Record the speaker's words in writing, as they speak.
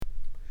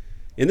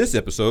In this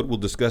episode, we'll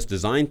discuss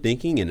design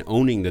thinking and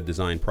owning the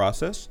design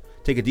process,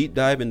 take a deep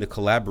dive into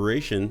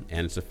collaboration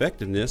and its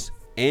effectiveness,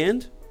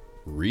 and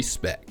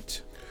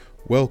respect.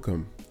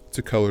 Welcome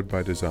to Colored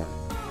by Design.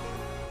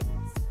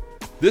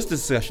 This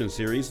discussion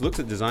series looks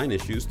at design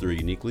issues through a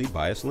uniquely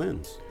biased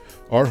lens.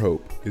 Our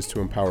hope is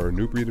to empower a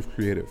new breed of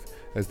creative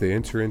as they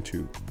enter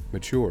into,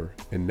 mature,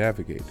 and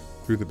navigate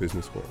through the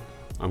business world.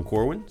 I'm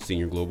Corwin,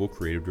 Senior Global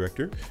Creative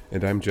Director.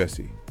 And I'm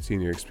Jesse,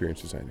 Senior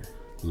Experience Designer.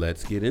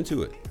 Let's get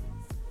into it.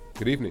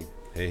 Good evening.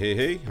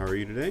 Hey. How are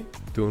you today?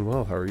 Doing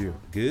well. How are you?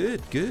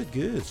 Good.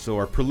 So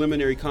our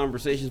preliminary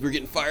conversations, we're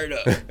getting fired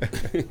up.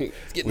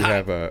 It's getting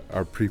hot. We have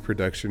our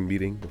pre-production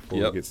meeting before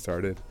we get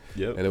started.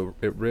 Yep. And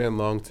it ran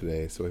long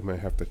today, so we might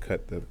have to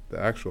cut the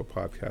actual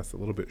podcast a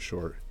little bit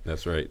short.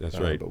 That's right.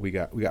 But we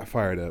got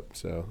fired up,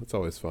 so it's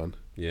always fun.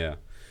 Yeah.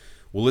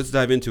 Well, let's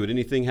dive into it.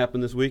 Anything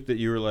happened this week that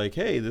you were like,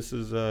 hey, this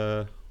is,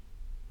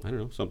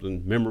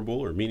 something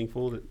memorable or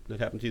meaningful that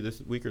happened to you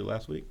this week or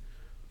last week?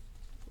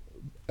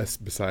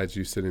 Besides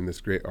you sending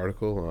this great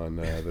article on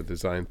the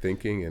design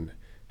thinking and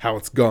how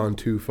it's gone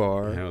too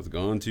far.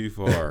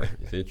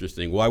 It's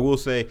interesting. Well, I will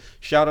say,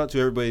 shout out to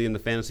everybody in the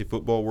fantasy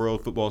football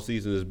world. Football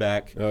season is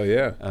back. Oh,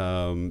 yeah.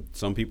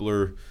 Some people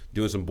are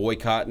doing some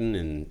boycotting,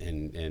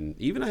 and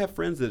even I have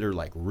friends that are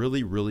like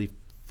really, really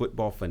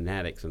football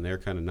fanatics, and they're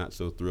kind of not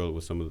so thrilled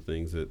with some of the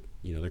things that,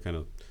 they're kind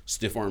of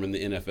stiff-arming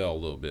the NFL a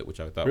little bit, which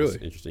I thought was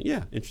interesting.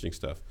 Yeah, interesting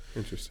stuff.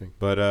 Interesting.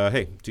 But,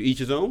 hey, to each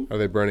his own. Are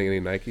they burning any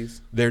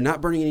Nikes? They're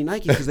not burning any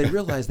Nikes because they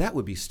realize that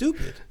would be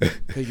stupid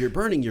because you're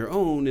burning your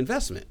own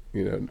investment.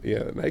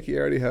 Nike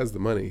already has the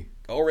money.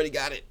 Already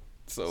got it.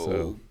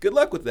 So good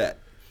luck with that.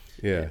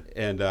 Yeah.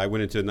 And I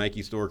went into a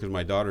Nike store because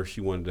my daughter,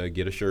 she wanted to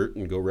get a shirt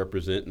and go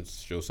represent and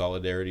show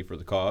solidarity for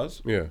the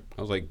cause. Yeah.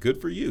 I was like, good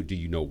for you. Do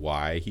you know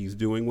why he's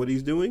doing what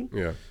he's doing?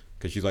 Yeah.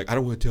 Because she's like, I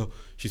don't want to tell.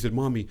 She said,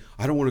 Mommy,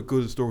 I don't want to go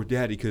to the store with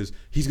Daddy because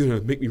he's going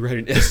to make me write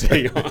an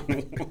essay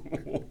on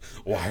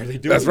why are they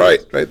doing That's this?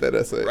 right. Write that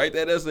essay. Write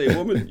that essay,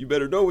 woman. You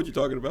better know what you're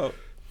talking about.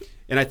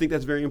 And I think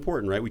that's very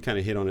important, right? We kind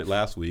of hit on it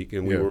last week,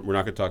 and we're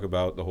not going to talk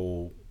about the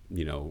whole,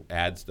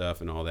 ad stuff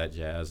and all that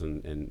jazz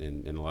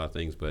and a lot of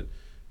things, but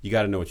you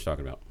got to know what you're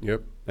talking about.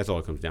 Yep. That's all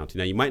it comes down to.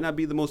 Now, you might not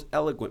be the most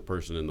eloquent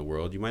person in the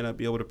world. You might not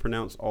be able to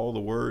pronounce all the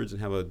words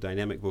and have a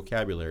dynamic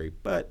vocabulary,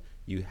 but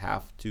you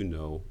have to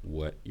know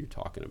what you're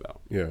talking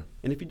about. Yeah.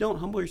 And if you don't,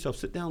 humble yourself,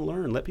 sit down,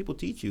 learn, let people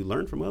teach you,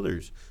 learn from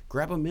others,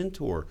 grab a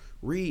mentor,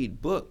 read,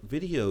 book,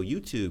 video,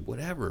 YouTube,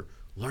 whatever,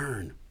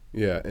 learn.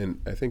 Yeah,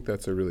 and I think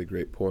that's a really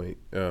great point.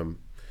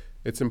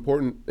 It's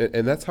important,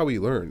 and that's how we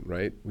learn,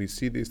 right? We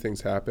see these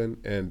things happen,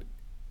 and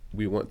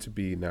we want to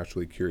be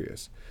naturally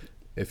curious.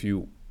 If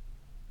you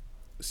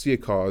see a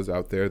cause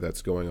out there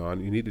that's going on,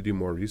 you need to do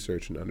more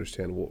research and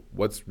understand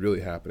what's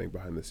really happening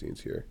behind the scenes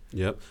here.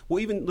 Yep.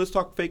 Well, even let's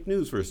talk fake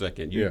news for a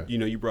second.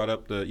 You brought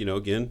up the,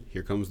 again,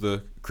 here comes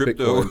the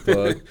crypto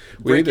plug.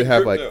 We need to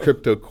have like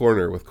Crypto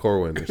Corner with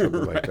Corwin or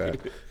something like that.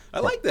 I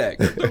like that.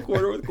 Crypto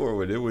Corner with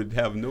Corwin. It would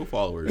have no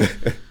followers.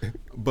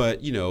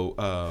 But, you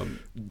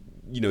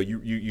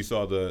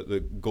saw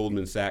the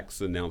Goldman Sachs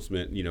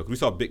announcement, we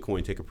saw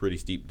Bitcoin take a pretty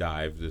steep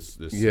dive this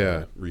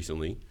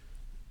recently.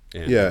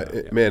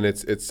 And, man,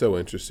 it's so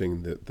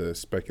interesting that the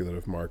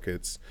speculative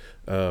markets.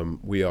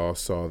 We all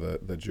saw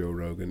the Joe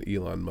Rogan,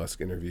 Elon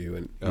Musk interview,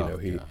 and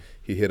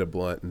he hit a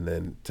blunt, and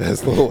then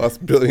Tesla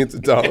lost billions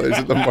of dollars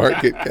in the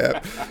market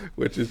cap,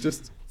 which is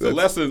just a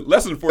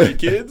lesson for you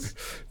kids.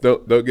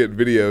 Don't get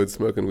videoed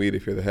smoking weed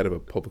if you're the head of a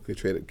publicly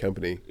traded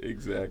company.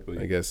 Exactly.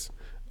 I guess.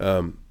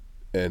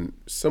 And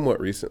somewhat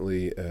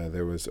recently,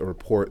 there was a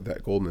report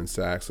that Goldman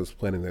Sachs was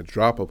planning to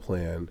drop a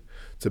plan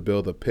to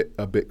build a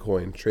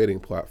Bitcoin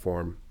trading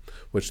platform,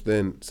 which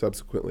then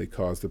subsequently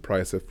caused the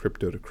price of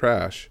crypto to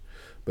crash.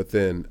 But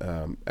then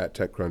at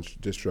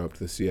TechCrunch Disrupt,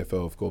 the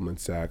CFO of Goldman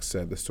Sachs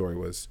said the story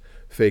was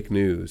fake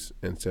news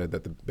and said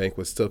that the bank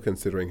was still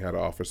considering how to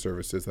offer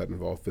services that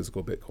involve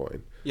physical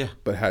Bitcoin. Yeah.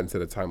 But hadn't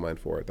set a timeline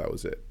for it. That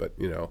was it. But,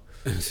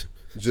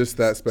 just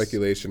that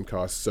speculation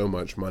costs so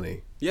much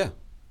money. Yeah.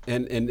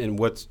 And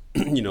what's,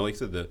 like I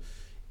said,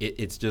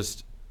 it's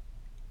just,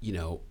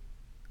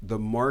 the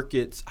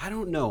markets, I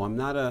don't know. I'm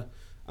not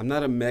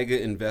a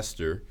mega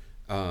investor.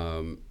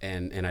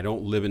 And I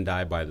don't live and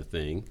die by the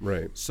thing.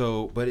 Right.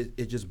 So, but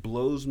it just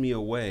blows me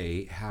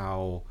away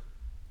how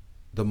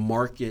the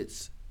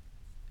markets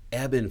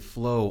ebb and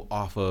flow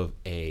off of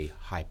a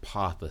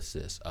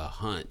hypothesis, a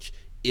hunch.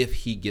 If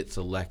he gets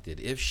elected,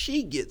 if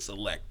she gets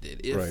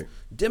elected, if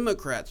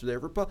Democrats are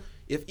there,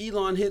 if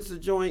Elon hits the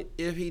joint,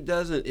 if he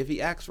doesn't, if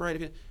he acts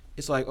right,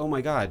 it's like, oh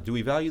my God, do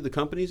we value the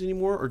companies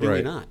anymore or do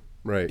we not?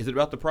 Right. Is it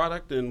about the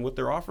product and what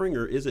they're offering,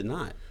 or is it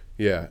not?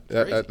 Yeah,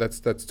 that's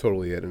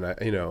totally it. And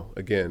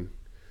again,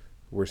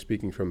 we're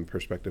speaking from the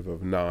perspective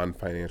of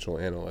non-financial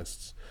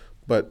analysts.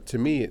 But to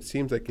me, it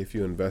seems like if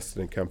you invested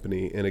in a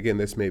company, and again,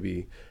 this may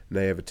be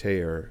naivete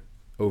or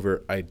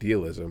over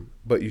idealism,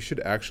 but you should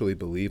actually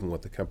believe in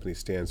what the company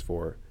stands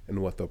for and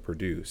what they'll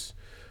produce.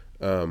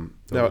 Now,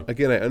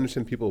 again, I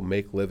understand people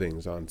make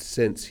livings on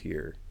cents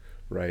here,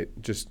 right?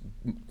 Just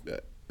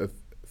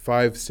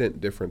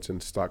 5-cent difference in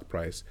stock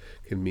price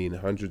can mean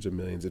hundreds of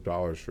millions of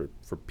dollars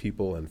for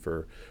people and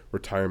for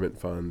retirement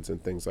funds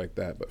and things like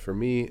that. But for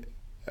me,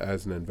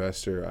 as an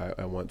investor,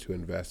 I want to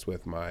invest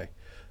with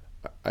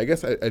I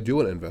do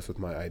want to invest with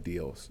my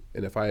ideals.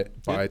 And if I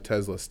buy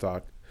Tesla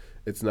stock,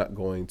 it's not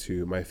going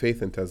to, my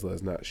faith in Tesla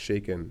is not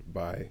shaken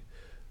by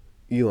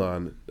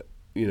Elon.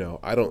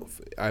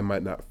 I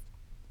might not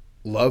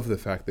love the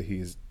fact that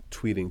he's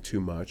tweeting too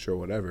much or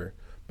whatever,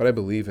 but I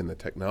believe in the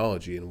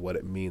technology and what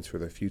it means for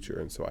the future,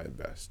 and so I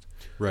invest.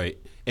 Right.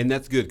 And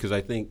that's good because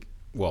I think,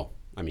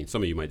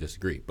 some of you might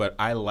disagree, but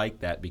I like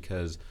that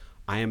because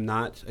I am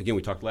not, again,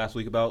 we talked last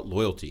week about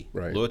loyalty.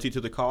 Right. Loyalty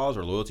to the cause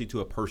or loyalty to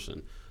a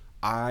person.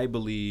 I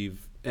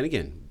believe, and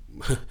again,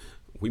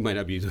 we might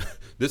not be,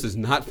 this is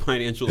not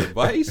financial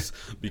advice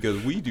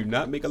because we do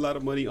not make a lot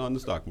of money on the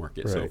stock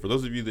market. Right. So for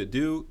those of you that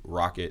do,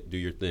 rock it, do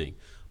your thing.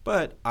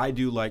 But I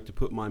do like to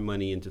put my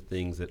money into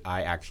things that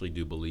I actually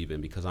do believe in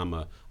because I'm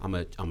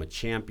a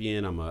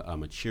champion, I'm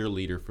a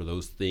cheerleader for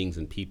those things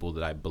and people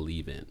that I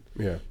believe in.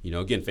 Yeah.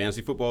 Again,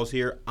 fantasy football is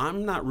here.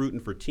 I'm not rooting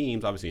for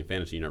teams. Obviously in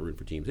fantasy you're not rooting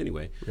for teams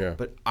anyway. Yeah.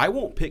 But I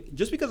won't pick,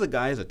 just because a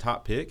guy is a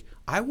top pick,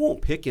 I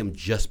won't pick him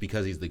just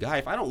because he's the guy.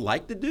 If I don't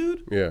like the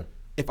dude,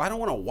 if I don't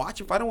want to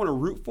watch, if I don't want to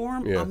root for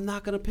him, I'm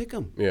not going to pick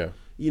him. Yeah.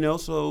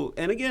 So,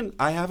 and again,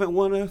 I haven't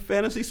won a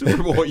fantasy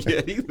Super Bowl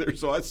yet either,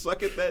 so I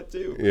suck at that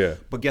too. Yeah.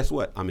 But guess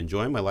what? I'm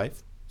enjoying my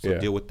life, so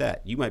deal with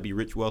that. You might be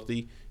rich,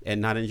 wealthy, and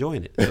not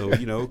enjoying it. So,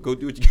 go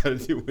do what you got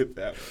to do with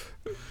that.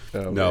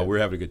 No, we're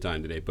having a good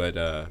time today. But,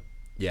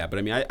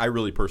 I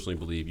really personally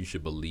believe you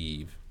should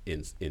believe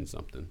in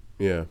something.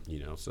 Yeah.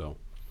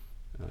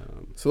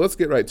 So let's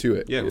get right to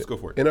it. Yeah, let's go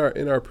for it.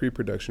 In our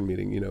pre-production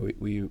meeting,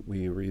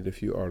 we read a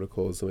few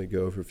articles and we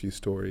go over a few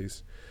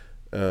stories.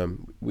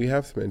 We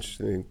have some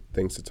interesting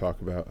things to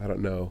talk about. I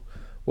don't know.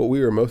 What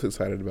we were most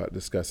excited about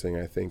discussing,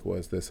 I think,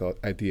 was this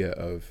idea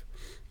of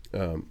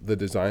the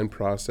design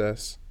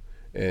process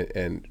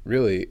and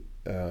really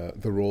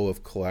the role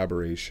of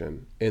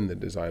collaboration in the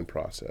design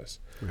process.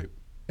 Right.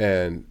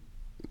 And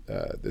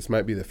this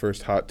might be the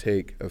first hot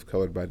take of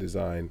Colored by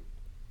Design,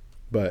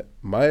 but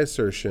my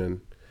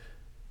assertion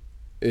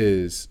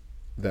is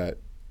that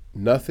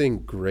nothing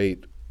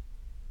great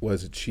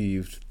was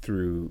achieved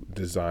through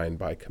design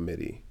by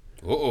committee.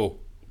 Uh-oh.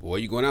 Boy,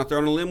 you going out there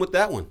on a limb with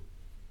that one.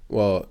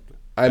 Well,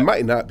 I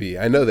might not be.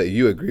 I know that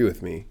you agree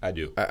with me. I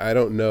do. I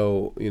don't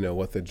know,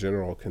 what the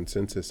general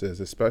consensus is,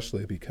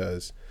 especially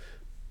because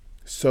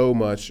so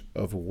much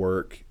of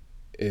work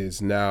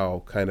is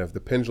now kind of, the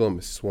pendulum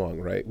is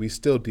swung, right? We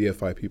still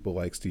deify people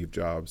like Steve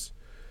Jobs.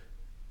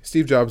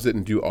 Steve Jobs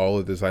didn't do all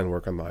the design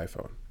work on the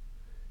iPhone.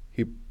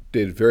 He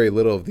did very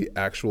little of the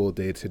actual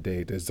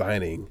day-to-day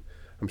designing.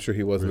 I'm sure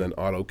he wasn't an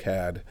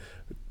AutoCAD,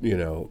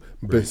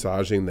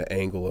 massaging the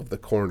angle of the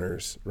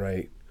corners,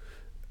 right?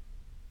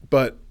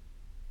 But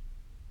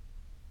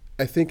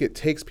I think it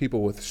takes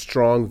people with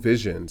strong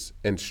visions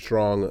and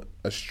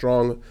a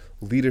strong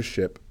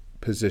leadership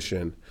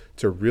position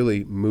to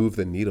really move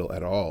the needle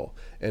at all.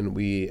 And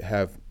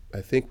I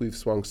think we've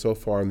swung so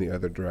far in the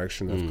other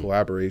direction of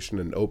collaboration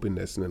and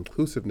openness and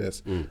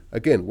inclusiveness.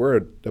 Again, we're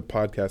a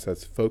podcast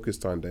that's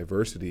focused on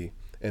diversity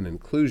and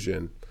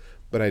inclusion,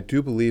 but I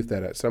do believe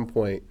that at some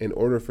point, in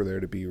order for there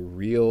to be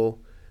real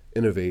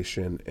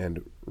innovation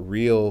and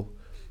real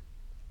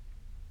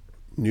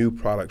new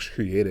products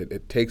created,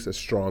 it takes a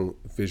strong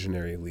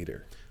visionary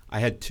leader. I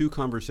had 2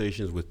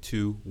 conversations with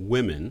 2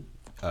 women,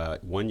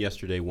 one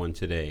yesterday, one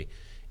today,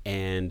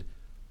 and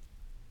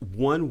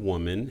one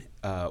woman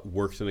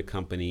works in a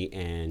company,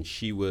 and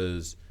she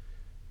was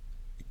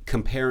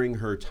comparing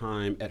her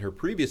time at her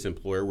previous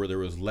employer, where there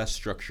was less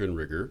structure and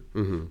rigor,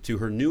 to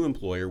her new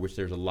employer, which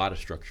there's a lot of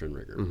structure and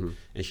rigor.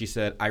 And she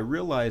said, I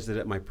realized that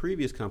at my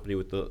previous company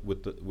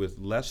with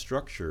less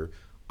structure,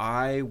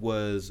 I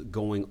was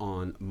going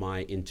on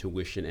my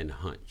intuition and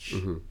hunch.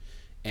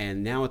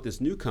 And now at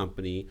this new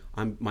company,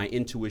 my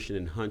intuition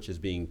and hunch is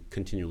being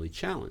continually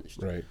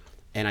challenged. Right.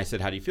 And I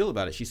said, how do you feel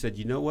about it? She said,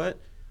 you know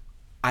what?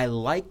 I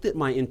like that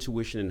my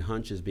intuition and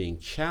hunch is being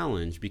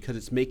challenged because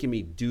it's making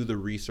me do the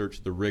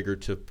research, the rigor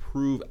to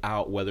prove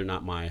out whether or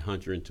not my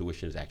hunch or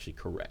intuition is actually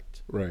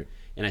correct. Right.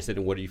 And I said,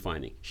 and what are you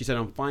finding? She said,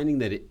 I'm finding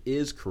that it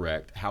is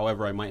correct.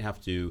 However, I might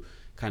have to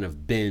kind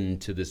of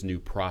bend to this new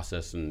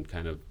process and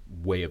kind of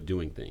way of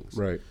doing things.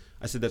 Right.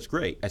 I said, that's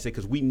great. I said,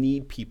 because we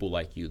need people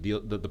like you.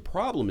 The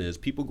problem is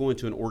people go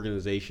into an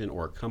organization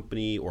or a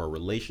company or a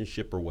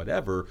relationship or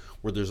whatever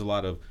where there's a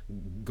lot of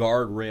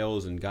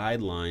guardrails and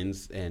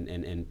guidelines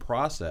and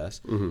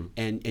process,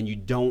 and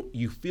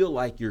you feel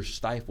like you're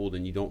stifled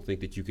and you don't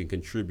think that you can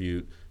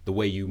contribute the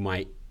way you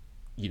might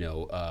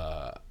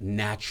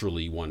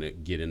naturally want to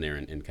get in there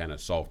and kind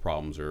of solve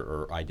problems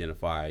or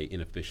identify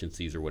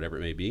inefficiencies or whatever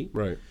it may be.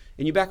 Right.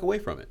 And you back away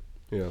from it.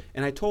 Yeah.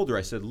 And I told her,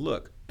 I said,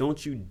 look,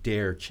 don't you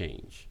dare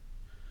change.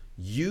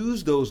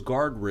 Use those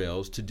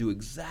guardrails to do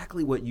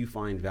exactly what you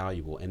find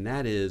valuable, and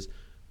that is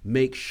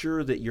make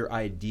sure that your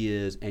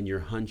ideas and your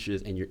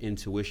hunches and your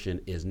intuition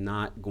is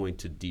not going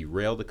to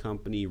derail the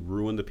company,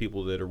 ruin the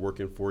people that are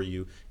working for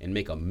you, and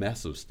make a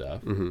mess of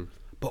stuff.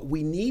 But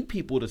we need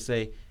people to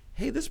say,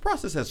 hey, this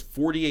process has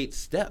 48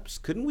 steps.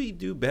 Couldn't we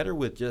do better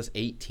with just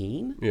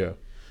 18? Yeah.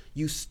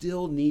 You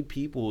still need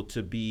people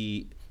to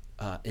be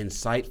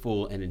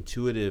insightful and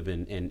intuitive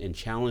and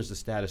challenge the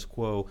status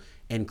quo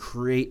and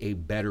create a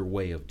better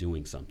way of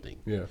doing something.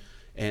 Yeah.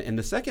 And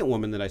the second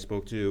woman that I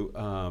spoke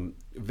to,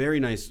 very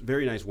nice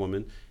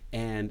woman,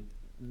 and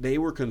they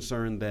were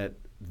concerned that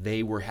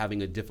they were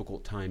having a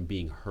difficult time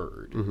being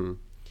heard. Mm-hmm.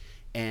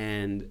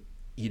 And,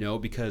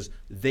 because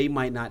they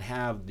might not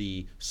have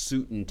the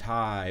suit and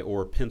tie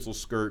or pencil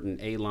skirt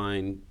and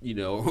A-line,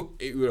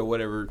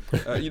 whatever.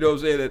 You know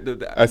what I'm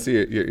saying? I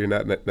see you're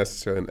not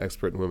necessarily an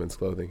expert in women's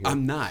clothing here.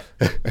 I'm not.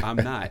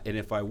 And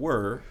if I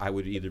were, I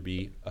would either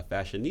be a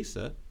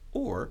fashionista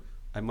or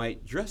I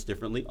might dress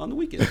differently on the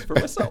weekends for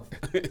myself.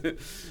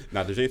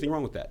 Not there's anything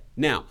wrong with that.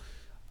 Now,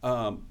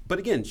 but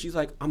again, she's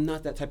like, I'm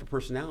not that type of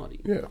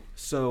personality. Yeah.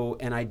 So,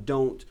 and I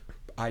don't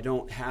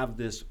have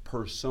this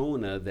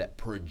persona that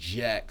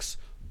projects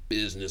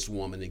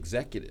businesswoman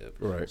executive.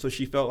 Right. So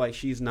she felt like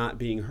she's not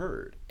being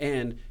heard.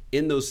 And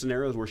in those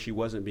scenarios where she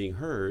wasn't being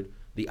heard,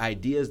 the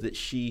ideas that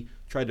she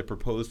tried to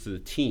propose to the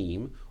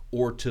team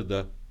or to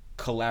the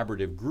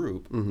collaborative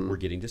group were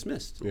getting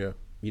dismissed. Yeah.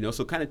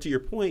 So kind of to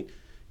your point,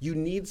 you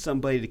need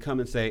somebody to come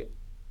and say,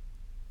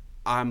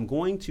 I'm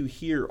going to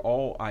hear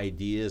all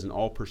ideas and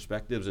all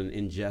perspectives and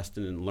ingest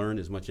and learn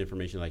as much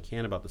information as I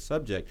can about the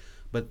subject,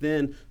 but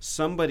then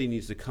somebody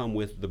needs to come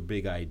with the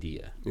big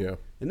idea. Yeah.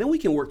 And then we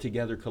can work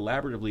together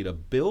collaboratively to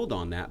build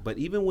on that. But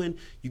even when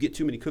you get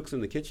too many cooks in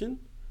the kitchen,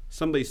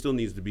 somebody still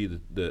needs to be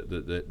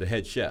the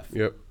head chef.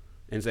 Yep.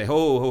 And say,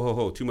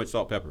 ho, too much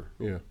salt, pepper.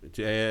 Yeah.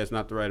 It's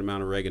not the right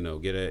amount of oregano.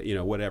 Get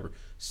a, whatever.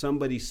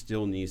 Somebody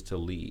still needs to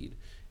lead.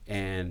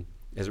 And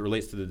as it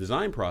relates to the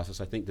design process,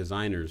 I think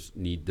designers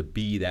need to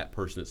be that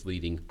person that's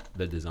leading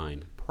the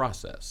design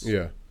process.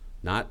 Yeah.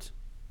 Not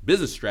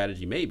business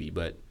strategy, maybe,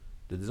 but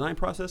the design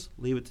process,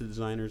 leave it to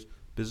designers.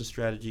 Business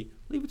strategy,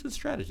 leave it to the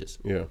strategists.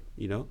 Yeah.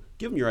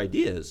 Give them your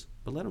ideas,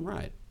 but let them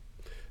ride.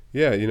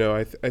 Yeah,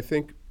 I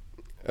think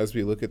as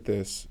we look at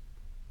this,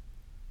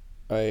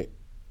 I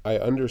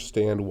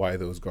understand why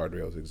those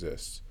guardrails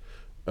exist.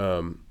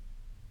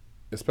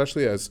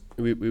 Especially as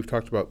we've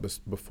talked about this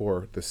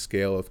before, the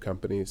scale of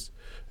companies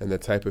and the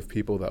type of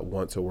people that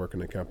want to work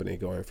in a company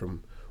going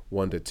from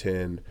 1 to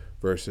 10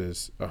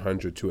 versus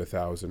 100 to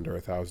 1,000 or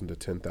 1,000 to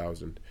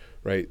 10,000,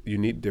 right? You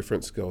need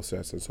different skill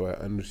sets, and so I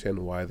understand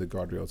why the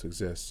guardrails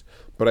exist.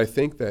 But I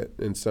think that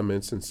in some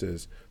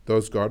instances,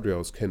 those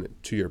guardrails can,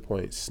 to your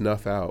point,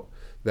 snuff out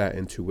that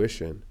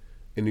intuition,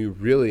 and you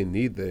really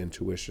need the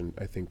intuition,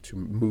 I think, to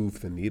move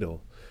the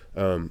needle.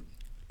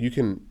 You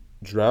can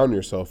drown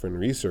yourself in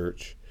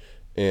research,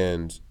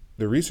 and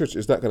the research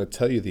is not going to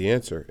tell you the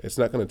answer. It's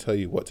not going to tell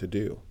you what to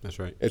do. That's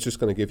right. It's just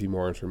going to give you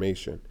more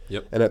information.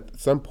 Yep. And at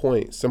some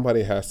point,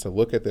 somebody has to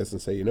look at this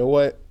and say, you know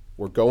what?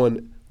 We're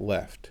going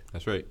left.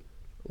 That's right.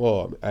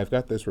 Well, I've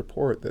got this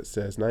report that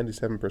says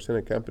 97%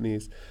 of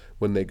companies,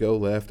 when they go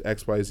left,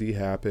 XYZ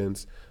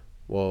happens.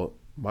 Well,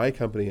 my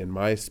company and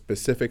my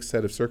specific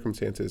set of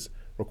circumstances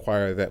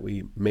require that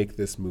we make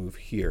this move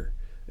here.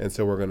 And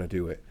so we're going to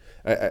do it.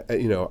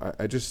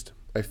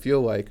 I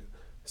feel like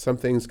some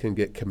things can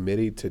get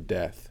committed to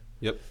death.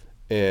 Yep.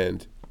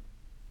 And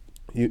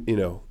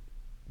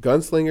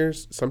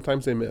gunslingers,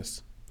 sometimes they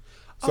miss.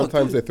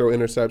 Sometimes they throw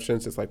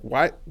interceptions. It's like,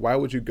 why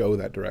would you go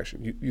that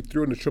direction? You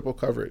threw into triple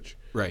coverage.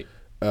 Right.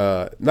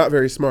 Not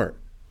very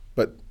smart.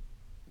 But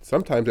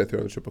sometimes they throw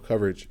into triple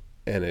coverage,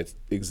 and it's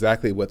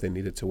exactly what they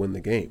needed to win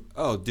the game.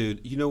 Oh,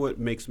 dude, you know what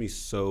makes me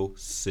so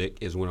sick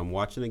is when I'm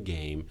watching a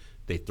game,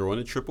 they throw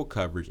into triple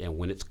coverage, and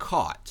when it's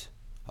caught,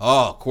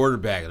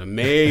 quarterback,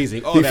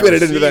 amazing. Oh, he fit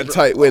it into that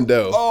tight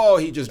window. Oh,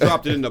 he just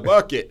dropped it in the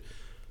bucket.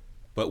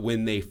 But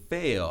when they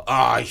fail,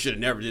 he should have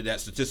never did that.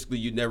 Statistically,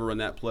 you'd never run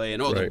that play.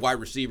 And, the wide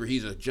receiver,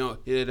 he's a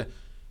jump.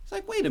 It's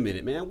like, wait a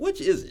minute, man. Which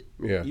is it?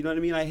 Yeah. You know what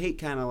I mean? I hate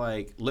kind of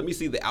like, let me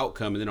see the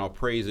outcome, and then I'll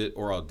praise it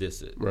or I'll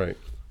diss it. Right.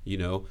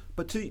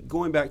 But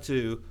going back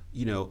to,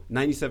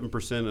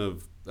 97%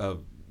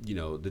 of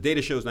the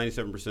data shows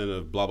 97%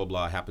 of blah, blah,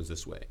 blah happens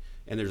this way.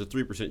 And there's a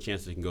 3%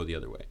 chance it can go the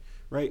other way.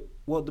 Right?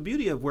 Well, the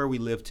beauty of where we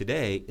live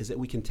today is that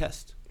we can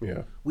test.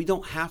 Yeah. We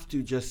don't have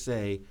to just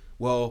say,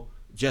 well,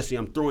 Jesse,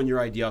 I'm throwing your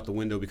idea out the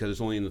window because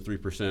it's only in the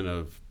 3%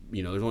 of,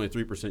 there's only a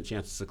 3%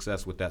 chance of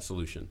success with that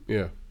solution.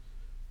 Yeah.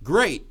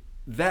 Great.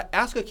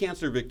 Ask a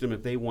cancer victim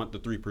if they want the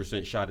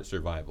 3% shot at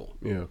survival.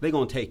 Yeah. They're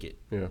going to take it.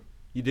 Yeah.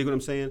 You dig what I'm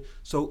saying?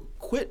 So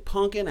quit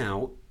punking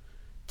out.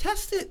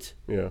 Test it.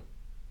 Yeah.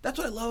 That's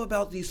what I love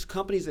about these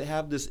companies that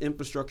have this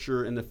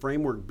infrastructure and the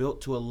framework built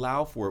to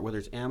allow for it, whether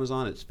it's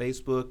Amazon, it's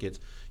Facebook, it's,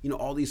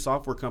 all these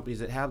software companies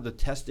that have the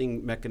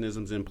testing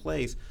mechanisms in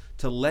place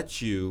to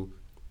let you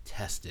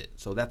test it.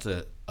 So that's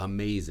an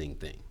amazing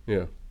thing.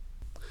 Yeah.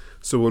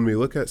 So when we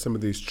look at some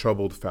of these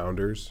troubled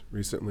founders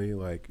recently,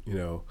 like,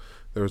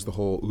 there was the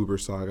whole Uber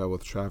saga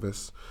with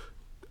Travis.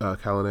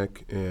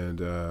 Kalanick, and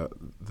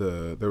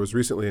there was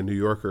recently a New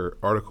Yorker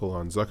article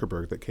on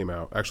Zuckerberg that came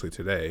out actually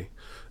today,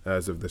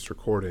 as of this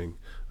recording,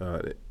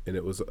 and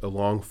it was a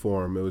long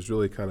form. It was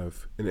really kind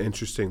of an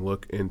interesting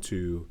look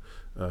into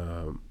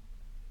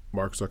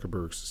Mark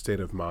Zuckerberg's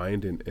state of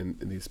mind in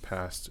these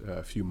past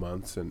few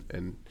months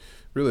and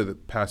really the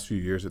past few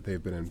years that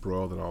they've been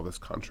embroiled in all this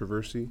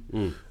controversy.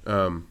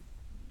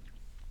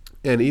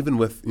 And even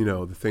with,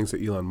 the things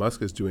that Elon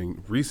Musk is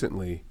doing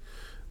recently,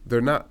 they're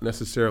not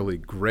necessarily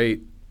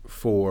great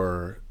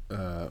for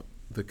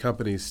the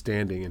company's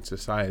standing in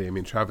society. I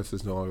mean, Travis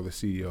is no longer the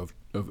CEO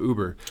of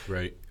Uber.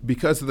 Right.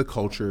 Because of the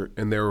culture,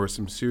 and there were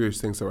some serious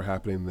things that were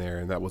happening there,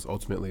 and that was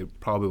ultimately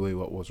probably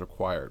what was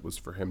required, was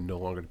for him no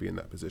longer to be in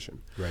that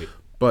position. Right.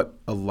 But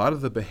a lot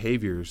of the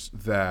behaviors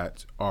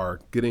that are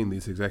getting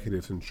these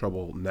executives in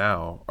trouble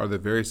now are the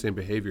very same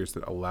behaviors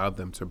that allowed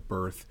them to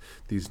birth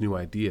these new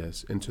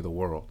ideas into the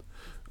world.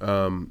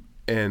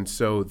 And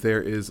so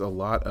there is a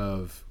lot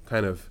of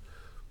kind of,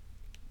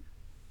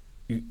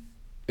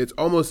 it's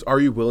almost, are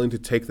you willing to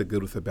take the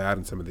good with the bad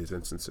in some of these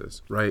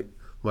instances, right?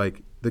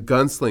 Like the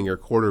gunslinger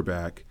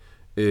quarterback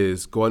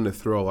is going to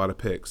throw a lot of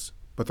picks,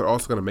 but they're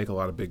also going to make a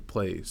lot of big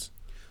plays.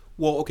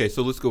 Well, okay,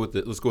 so let's go with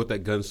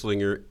that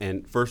gunslinger.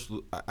 And first,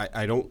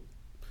 I don't.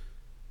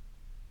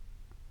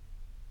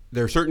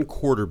 There are certain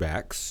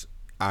quarterbacks,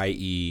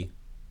 i.e.,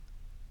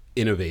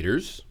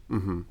 innovators,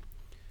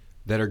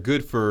 that are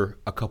good for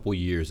a couple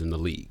years in the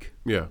league.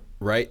 Yeah.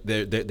 Right.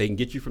 They can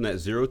get you from that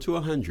 0 to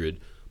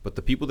 100, but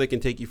the people that can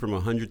take you from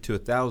 100 to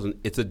 1,000,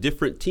 it's a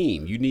different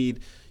team. You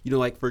need,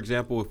 like for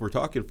example, if we're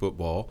talking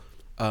football.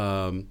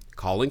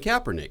 Colin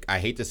Kaepernick, I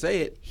hate to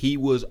say it, he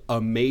was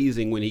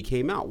amazing when he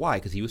came out. Why?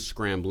 Because he was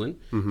scrambling,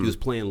 he was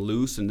playing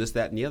loose and this,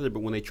 that, and the other.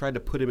 But when they tried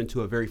to put him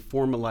into a very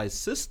formalized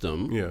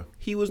system,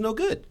 he was no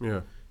good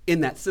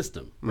in that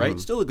system, right?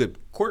 Still a good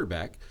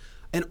quarterback.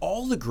 And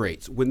all the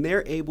greats, when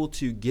they're able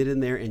to get in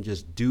there and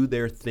just do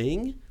their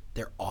thing,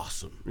 they're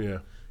awesome. Yeah.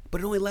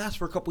 But it only lasts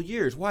for a couple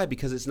years. Why?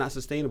 Because it's not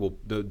sustainable.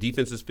 The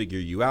defenses figure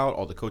you out.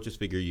 All the coaches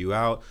figure you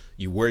out.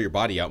 You wear your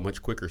body out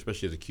much quicker,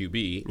 especially as a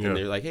QB. And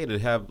they're like, hey, to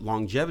have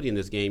longevity in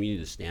this game, you need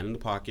to stand in the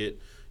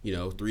pocket,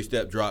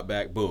 3-step drop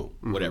back, boom,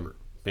 whatever.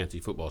 Fancy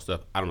football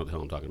stuff. I don't know what the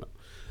hell I'm talking about.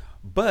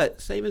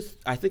 But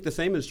I think the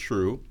same is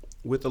true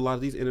with a lot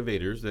of these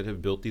innovators that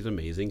have built these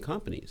amazing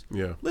companies.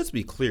 Yeah. Let's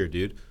be clear,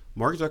 dude.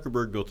 Mark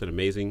Zuckerberg built an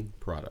amazing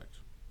product.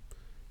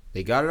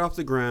 They got it off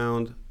the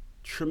ground.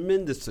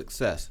 Tremendous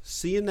success.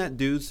 Seeing that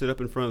dude sit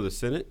up in front of the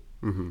Senate,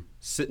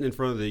 sitting in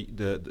front of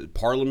the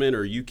Parliament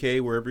or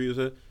UK, wherever he was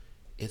at,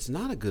 it's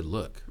not a good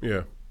look.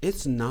 Yeah.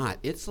 It's not.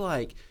 It's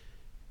like,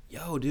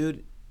 yo,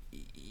 dude,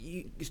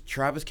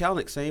 Travis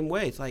Kalanick, same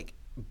way. It's like,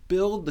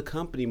 build the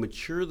company,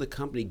 mature the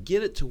company,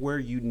 get it to where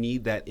you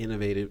need that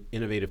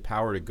innovative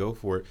power to go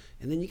for it.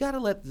 And then you got to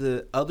let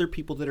the other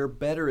people that are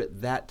better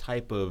at that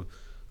type of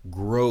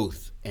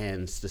growth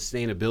and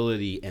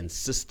sustainability and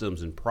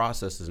systems and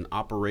processes and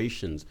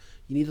operations,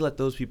 you need to let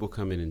those people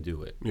come in and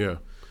do it. Yeah.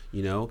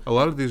 A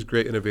lot of these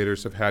great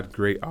innovators have had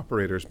great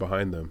operators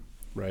behind them,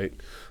 right?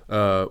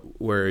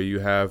 Where you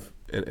have,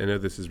 and I know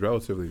this is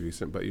relatively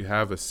recent, but you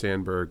have a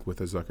Sandberg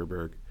with a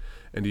Zuckerberg,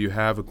 and you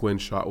have a Gwynne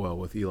Shotwell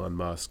with Elon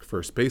Musk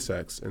for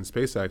SpaceX. And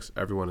SpaceX,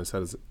 everyone has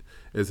said,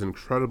 is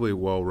incredibly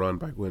well run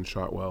by Gwynne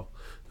Shotwell,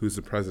 who's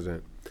the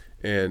president.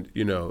 And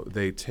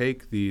they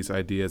take these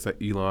ideas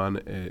that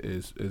Elon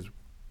is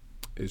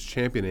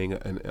championing,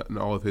 and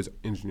all of his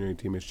engineering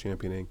team is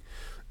championing,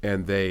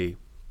 and they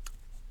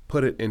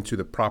put it into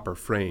the proper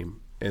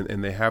frame,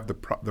 and they have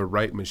the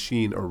right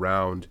machine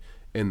around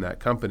in that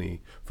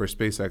company for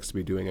SpaceX to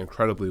be doing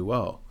incredibly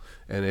well.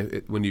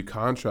 And when you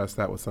contrast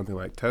that with something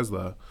like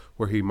Tesla,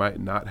 where he might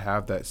not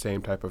have that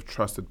same type of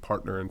trusted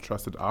partner and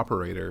trusted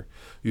operator,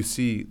 you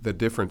see the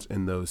difference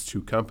in those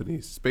two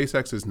companies.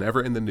 SpaceX is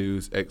never in the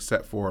news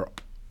except for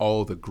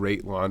all the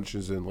great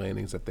launches and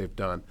landings that they've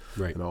done,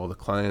 right, and all the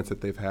clients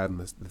that they've had and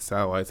the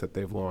satellites that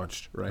they've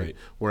launched, right?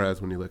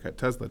 Whereas when you look at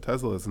Tesla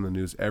is in the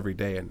news every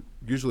day, and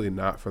usually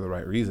not for the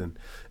right reason.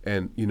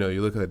 And you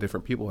look at the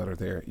different people that are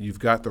there. You've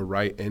got the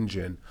right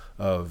engine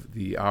of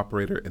the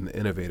operator and the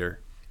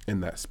innovator in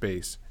that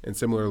space. And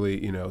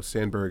similarly,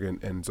 Sandberg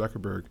and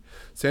Zuckerberg.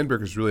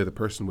 Sandberg is really the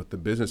person with the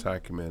business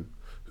acumen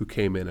who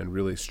came in and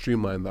really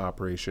streamlined the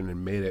operation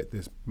and made it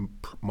this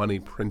money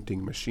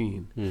printing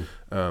machine.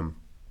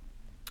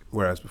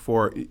 Whereas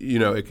before,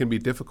 it can be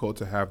difficult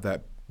to have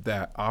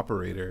that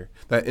operator,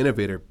 that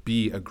innovator,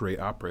 be a great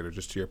operator,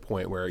 just to your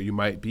point, where you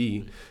might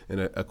be in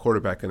a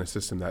quarterback in a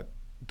system that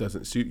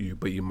doesn't suit you,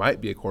 but you might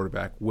be a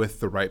quarterback with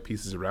the right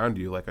pieces around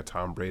you, like a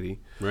Tom Brady,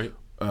 right?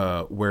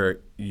 Where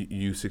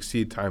you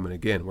succeed time and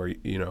again, where,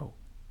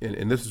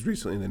 and this was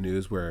recently in the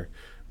news where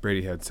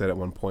Brady had said at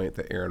one point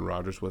that Aaron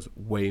Rodgers was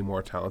way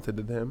more talented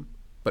than him,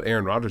 but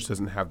Aaron Rodgers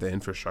doesn't have the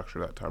infrastructure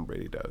that Tom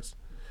Brady does.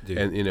 Dude,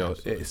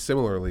 and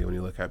similarly, when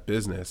you look at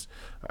business,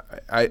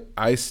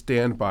 I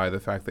stand by the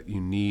fact that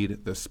you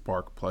need the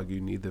spark plug,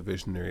 you need the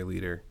visionary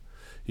leader,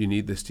 you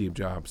need the Steve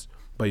Jobs,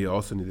 but you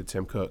also need the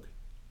Tim Cook.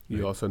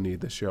 You also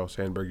need the Sheryl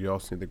Sandberg. You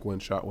also need the Gwen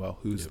Shotwell,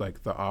 who's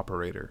like the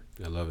operator.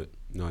 I love it.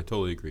 No, I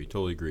totally agree.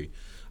 Totally agree.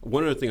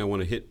 One other thing I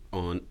want to hit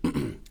on,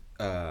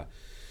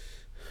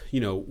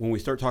 when we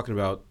start talking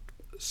about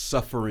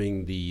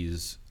suffering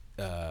these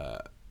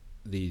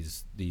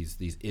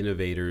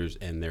innovators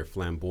and their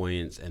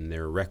flamboyance and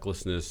their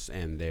recklessness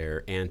and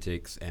their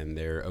antics and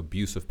their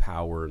abuse of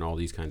power and all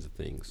these kinds of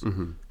things,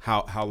 mm-hmm.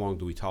 how long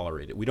do we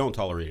tolerate it? We don't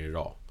tolerate it at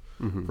all.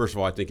 Mm-hmm. First of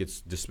all, I think it's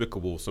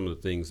despicable, some of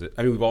the things that,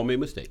 we've all made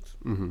mistakes.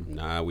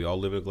 Mm-hmm. We all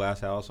live in a glass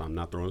house. I'm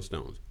not throwing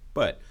stones.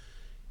 But,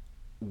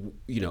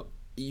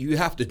 you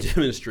have to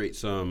demonstrate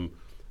some,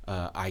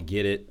 I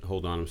get it.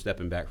 Hold on, I'm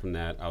stepping back from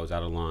that. I was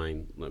out of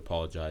line. I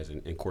apologize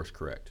and course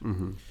correct.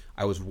 Mm-hmm.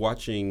 I was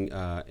watching,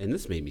 and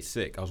this made me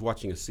sick. I was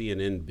watching a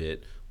CNN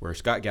bit where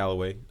Scott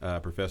Galloway,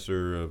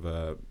 professor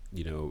of,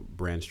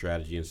 brand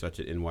strategy and such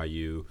at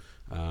NYU,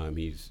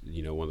 he's,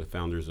 one of the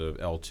founders of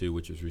L2,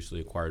 which was recently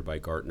acquired by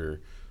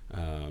Gartner.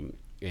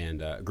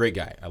 And a great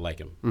guy. I like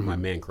him. Mm-hmm. My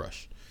man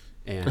crush.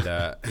 And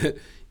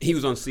he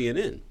was on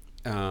CNN.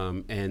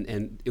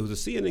 And it was a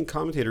CNN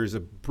commentator. He's a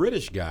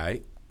British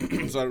guy. So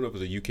I don't know if it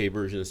was a UK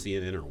version of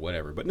CNN or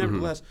whatever. But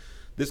nevertheless,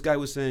 this guy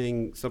was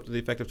saying something to the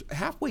effect of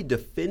halfway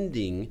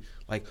defending,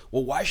 like,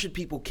 well, why should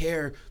people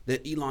care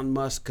that Elon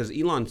Musk, because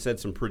Elon said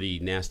some pretty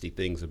nasty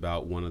things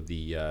about one of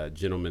the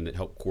gentlemen that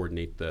helped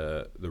coordinate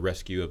the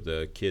rescue of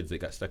the kids that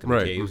got stuck in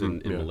the caves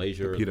in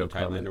Malaysia or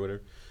Thailand or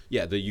whatever.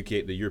 Yeah, the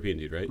European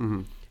dude, right?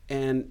 Mm-hmm.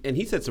 And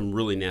he said some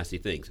really nasty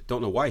things.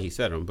 Don't know why he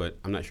said them, but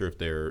I'm not sure if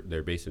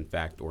they're based in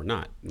fact or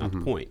not. Not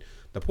the point.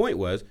 The point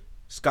was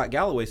Scott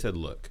Galloway said,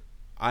 look,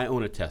 I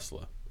own a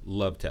Tesla,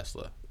 love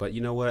Tesla, but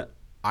you know what?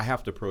 I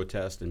have to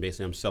protest, and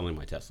basically I'm selling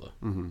my Tesla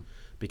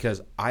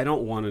because I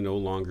don't want to no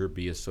longer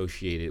be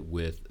associated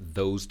with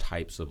those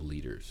types of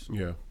leaders.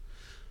 Yeah.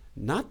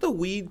 Not the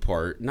weed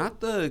part, not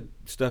the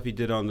stuff he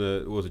did on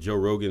Joe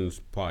Rogan's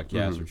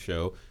podcast or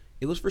show.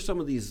 It was for some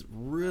of these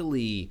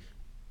really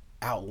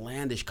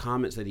outlandish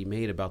comments that he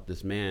made about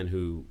this man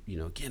who,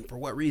 again, for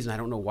what reason? I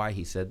don't know why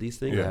he said these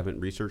things. Yeah. I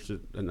haven't researched it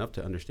enough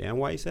to understand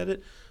why he said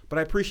it. But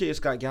I appreciate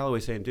Scott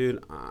Galloway saying,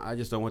 dude, I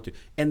just don't want to.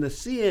 And the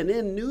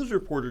CNN news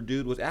reporter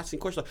dude was asking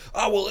questions like,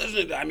 oh, well,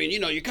 isn't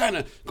it? You're kind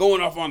of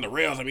going off on the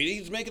rails.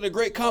 He's making a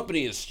great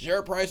company. His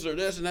share prices are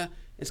this and that.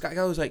 And Scott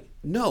Galloway was like,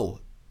 no,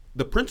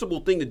 the principal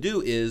thing to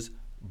do is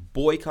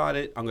boycott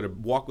it. I'm going to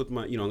walk with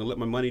my, I'm going to let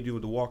my money do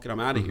the walk, and I'm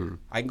out of here.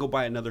 I can go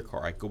buy another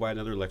car. I can go buy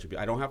another electric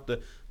vehicle. I don't have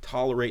to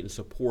tolerate and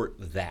support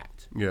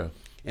that. Yeah.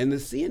 And the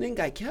CNN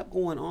guy kept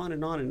going on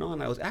and on and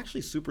on. I was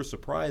actually super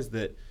surprised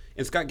that,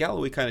 and Scott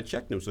Galloway kind of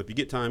checked him. So if you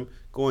get time,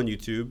 go on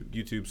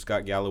YouTube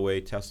Scott Galloway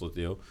Tesla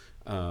deal,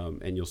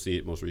 and you'll see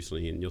it most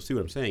recently, and you'll see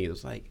what I'm saying. It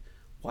was like,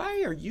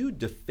 why are you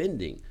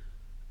defending?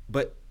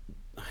 But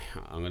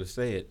I'm going to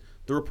say it.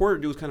 The reporter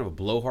dude was kind of a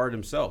blowhard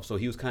himself. So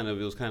it was kind of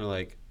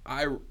like,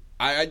 I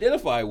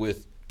identify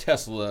with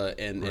Tesla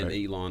and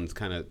Elon's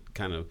kind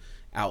of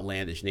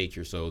outlandish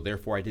nature, so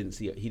therefore he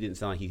didn't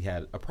sound like he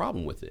had a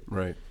problem with it.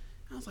 Right.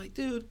 I was like,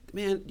 dude,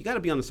 man, you got to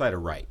be on the side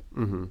of right.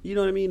 Mm-hmm. You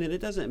know what I mean? And it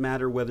doesn't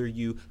matter whether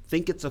you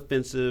think it's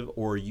offensive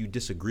or you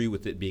disagree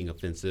with it being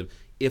offensive.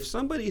 If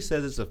somebody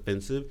says it's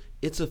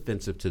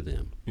offensive to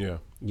them. Yeah.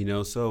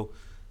 So,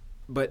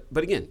 but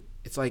again,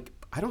 it's like,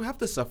 I don't have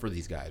to suffer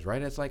these guys,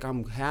 right? It's like,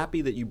 I'm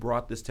happy that you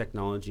brought this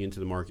technology into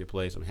the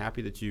marketplace. I'm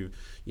happy that you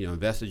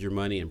invested your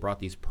money and brought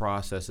these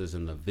processes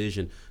and the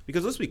vision.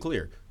 Because let's be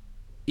clear,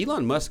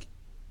 Elon Musk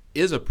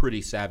is a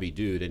pretty savvy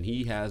dude, and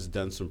he has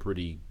done some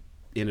pretty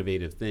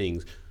innovative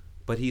things,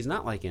 but he's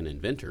not like an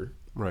inventor.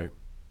 Right.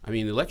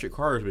 The electric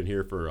car has been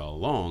here for a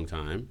long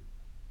time.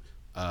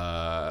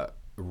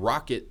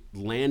 Rocket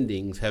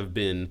landings have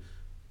been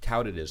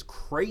touted as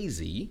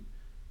crazy.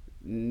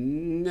 I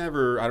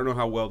don't know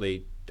how well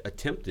they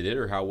attempted it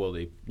or how well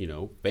they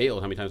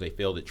failed, how many times they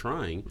failed at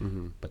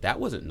trying, but that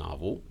wasn't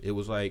novel. It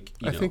was like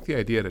I think the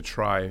idea to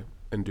try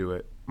and do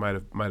it might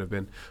have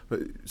been, but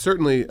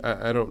certainly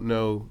I don't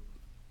know.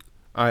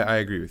 I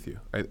agree with you.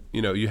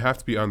 You have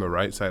to be on the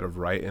right side of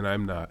right, and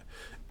I'm not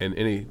in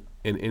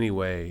any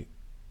way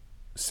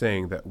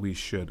saying that we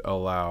should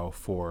allow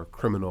for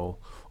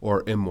criminal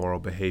or immoral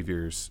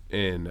behaviors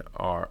in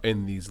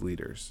these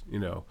leaders.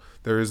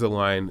 There is a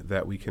line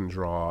that we can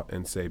draw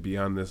and say,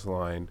 beyond this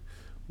line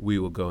we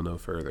will go no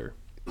further.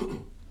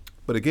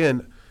 But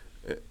again,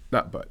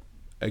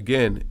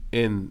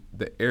 in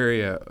the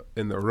area,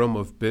 in the realm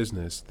of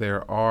business,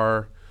 there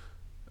are,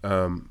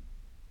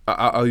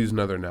 I'll use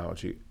another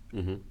analogy.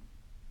 Mm-hmm.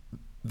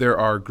 There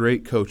are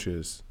great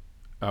coaches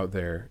out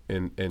there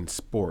in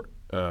sport.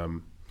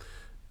 And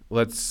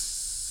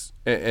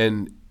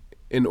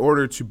in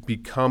order to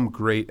become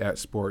great at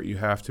sport, you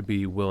have to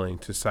be willing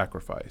to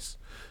sacrifice.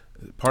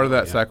 Part of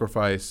that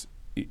sacrifice,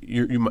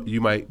 you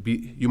might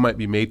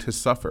be made to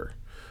suffer.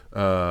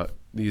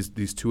 These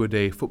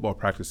 2-a-day football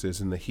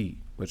practices in the heat,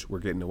 which we're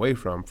getting away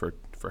from for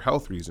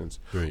health reasons,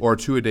 right. Or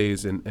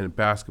 2-a-days in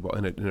basketball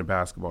in a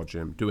basketball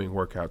gym, doing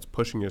workouts,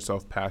 pushing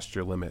yourself past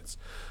your limits.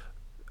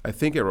 I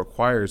think it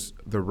requires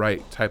the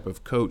right type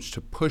of coach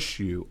to push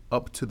you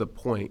up to the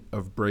point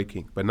of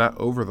breaking, but not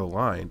over the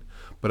line,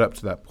 but up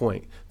to that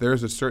point. There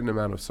is a certain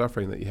amount of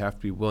suffering that you have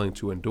to be willing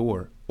to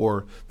endure,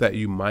 or that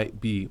you might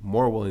be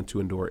more willing to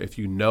endure if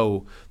you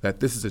know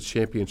that this is a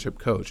championship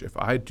coach. If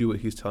I do what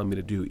he's telling me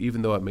to do,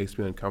 even though it makes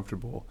me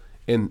uncomfortable,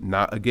 and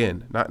not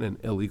in an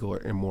illegal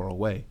or immoral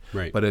way,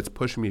 right, but it's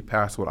pushing me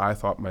past what I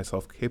thought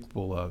myself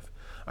capable of,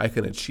 I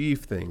can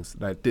achieve things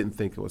that I didn't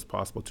think it was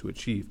possible to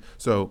achieve.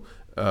 So,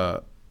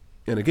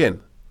 and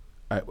again,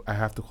 I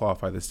have to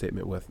qualify this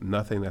statement with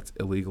nothing that's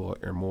illegal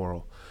or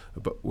immoral.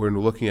 But we're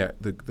looking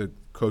at the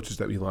coaches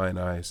that we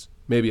lionize.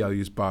 Maybe I'll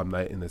use Bob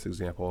Knight in this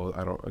example.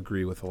 I don't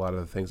agree with a lot of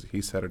the things that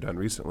he said or done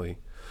recently.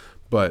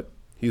 But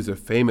he's a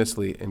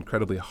famously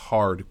incredibly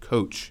hard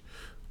coach.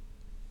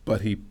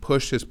 But he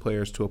pushed his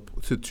players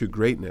to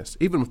greatness.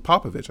 Even with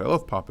Popovich. I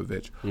love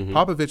Popovich. Mm-hmm.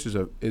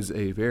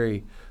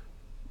 Popovich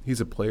he's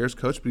a player's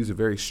coach, but he's a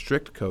very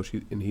strict coach,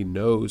 and he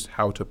knows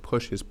how to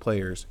push his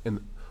players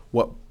in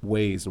what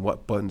ways and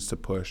what buttons to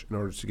push in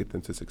order to get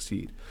them to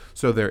succeed.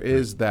 So there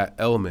is that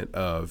element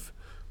of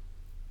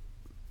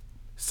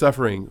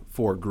suffering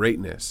for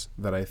greatness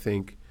that I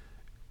think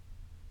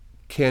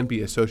can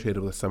be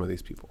associated with some of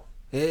these people.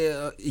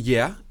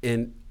 Yeah,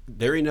 and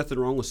there ain't nothing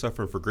wrong with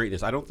suffering for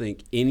greatness. I don't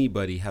think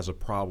anybody has a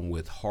problem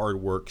with hard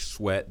work,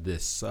 sweat.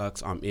 This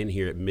sucks. I'm in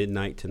here at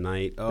midnight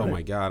tonight. Oh, right.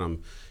 My God,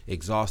 I'm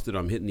exhausted.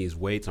 I'm hitting these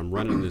weights. I'm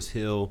running this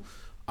hill.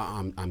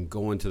 I'm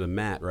going to the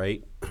mat,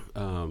 right?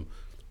 And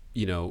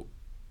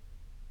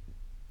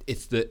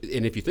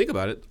if you think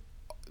about it,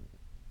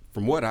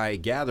 from what I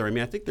gather,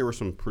 I think there were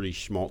some pretty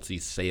schmaltzy,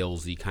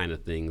 salesy kind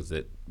of things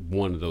that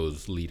one of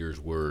those leaders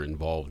were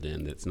involved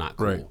in that's not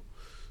cool. Right.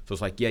 So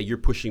it's like, yeah, you're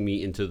pushing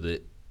me into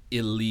the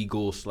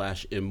illegal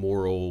 /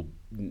 immoral,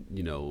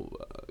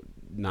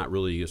 not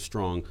really a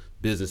strong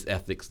business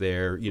ethics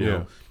there,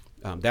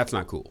 that's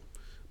not cool.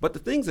 But the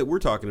things that we're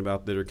talking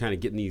about that are kind of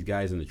getting these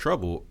guys into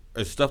trouble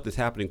are stuff that's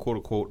happening, quote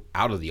unquote,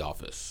 out of the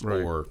office,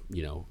 right, or,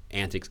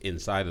 antics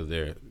inside of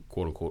their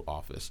quote unquote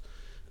office.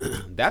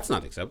 That's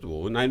not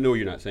acceptable. And I know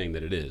you're not saying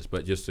that it is,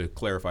 but just to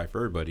clarify for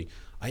everybody,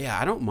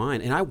 I don't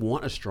mind. And I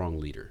want a strong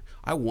leader.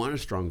 I want a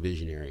strong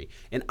visionary.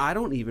 And I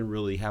don't even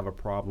really have a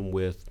problem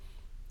with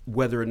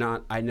whether or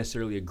not I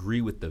necessarily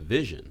agree with the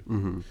vision.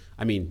 Mm-hmm.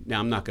 Now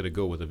I'm not going to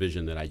go with a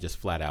vision that I just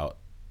flat out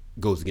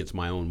goes against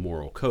my own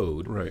moral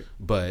code. Right.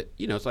 But,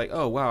 it's like,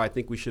 oh, wow, I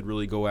think we should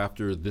really go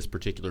after this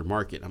particular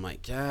market. I'm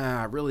like,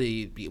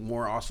 really it'd be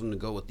more awesome to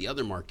go with the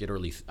other market, or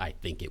at least I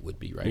think it would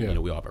be, right? Yeah.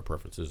 We all have our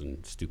preferences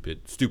and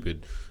stupid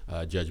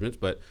judgments.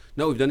 But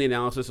no, we've done the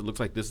analysis. It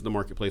looks like this is the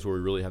marketplace where we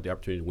really have the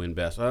opportunity to win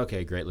best.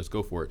 Okay, great, let's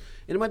go for it.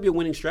 And it might be a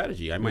winning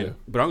strategy. But I'm going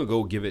to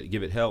go give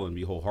it hell and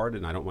be wholehearted,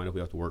 and I don't mind if we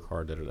have to work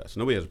hard, So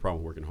nobody has a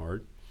problem working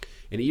hard.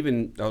 And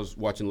even I was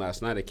watching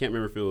last night. I can't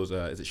remember if it was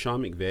is it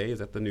Sean McVay? Is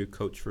that the new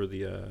coach for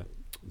the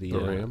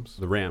Rams?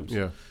 The Rams,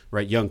 yeah,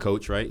 right. Young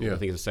coach, right? Yeah. I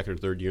think it's the second or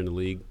third year in the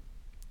league.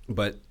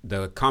 But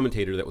the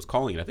commentator that was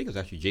calling it, I think it was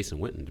actually Jason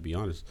Witten, to be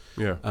honest.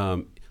 Yeah.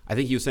 I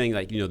think he was saying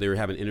they were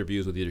having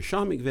interviews with either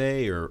Sean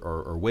McVay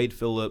or Wade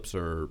Phillips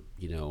or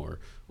even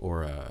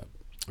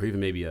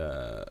maybe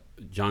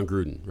John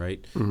Gruden,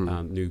 right?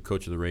 Mm-hmm. New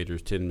coach of the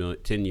Raiders,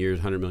 10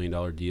 years, $100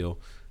 million deal.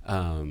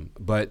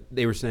 But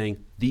they were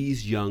saying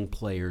these young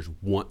players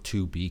want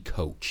to be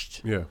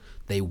coached. Yeah.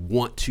 They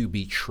want to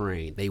be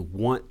trained. They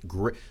want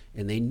great,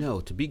 and they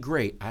know to be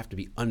great, I have to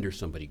be under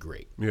somebody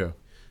great. Yeah.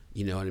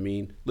 You know what I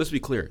mean? Let's be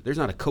clear. There's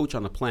not a coach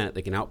on the planet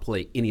that can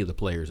outplay any of the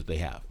players that they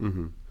have.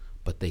 Mm-hmm.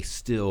 But they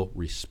still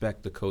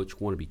respect the coach,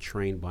 want to be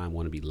trained by him,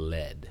 want to be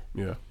led.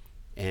 Yeah.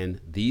 And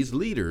these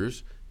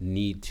leaders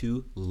need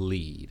to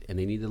lead, and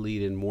they need to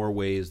lead in more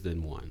ways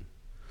than one.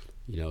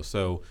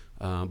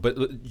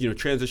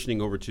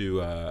 Transitioning over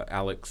to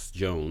Alex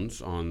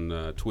Jones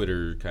on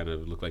Twitter, kind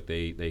of looked like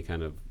they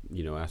kind of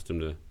asked him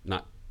to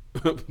not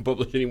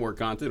publish any more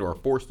content or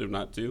forced him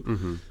not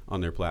to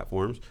on their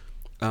platforms.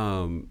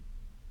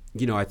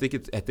 I think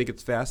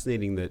it's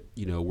fascinating that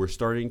we're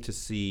starting to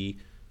see.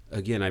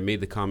 Again, I made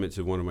the comment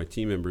to one of my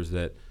team members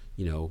that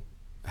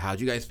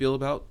how'd you guys feel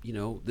about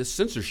this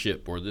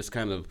censorship or this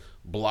kind of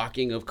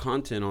blocking of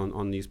content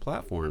on these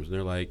platforms? And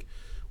they're like,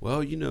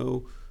 well,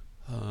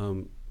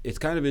 it's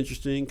kind of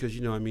interesting because, I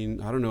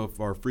don't know if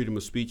our freedom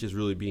of speech is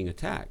really being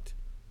attacked.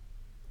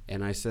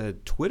 And I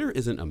said, Twitter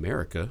isn't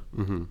America.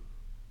 Mm-hmm.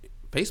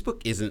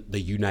 Facebook isn't the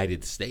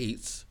United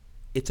States.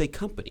 It's a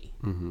company.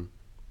 Mm-hmm.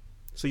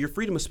 So your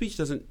freedom of speech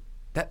doesn't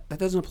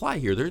apply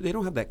here. They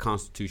don't have that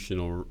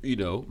constitutional,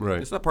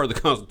 Right. It's not part of the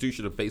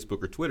constitution of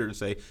Facebook or Twitter to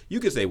say, you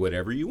can say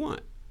whatever you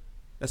want.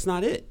 That's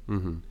not it.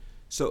 Mm-hmm.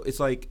 So it's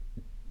like,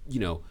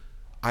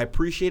 I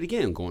appreciate,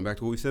 again, going back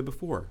to what we said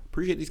before,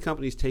 appreciate these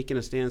companies taking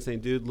a stand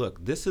saying, dude,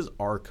 look, this is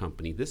our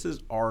company. This is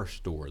our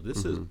store.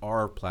 This is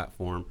our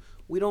platform.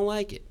 We don't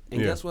like it.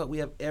 And guess what? We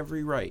have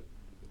every right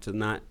to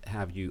not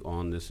have you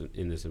on this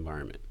in this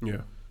environment.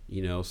 Yeah.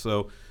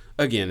 So,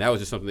 again, that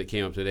was just something that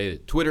came up today.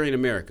 Twitter ain't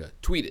America.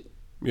 Tweet it.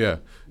 Yeah.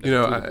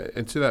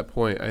 And to that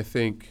point, I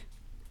think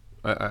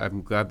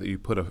I'm glad that you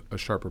put a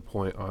sharper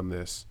point on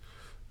this.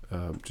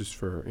 just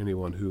for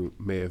anyone who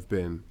may have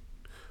been,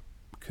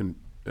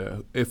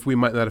 if we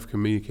might not have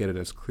communicated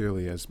as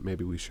clearly as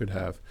maybe we should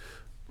have,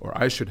 or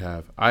I should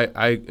have,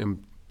 I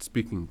am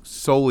speaking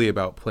solely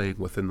about playing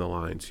within the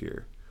lines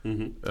here,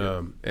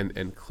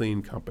 and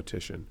clean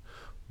competition.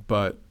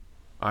 But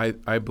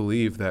I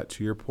believe that,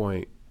 to your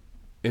point,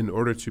 in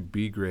order to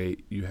be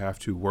great, you have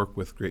to work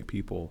with great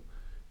people,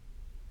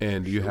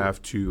 and you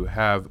have to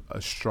have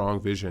a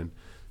strong vision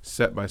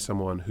set by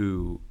someone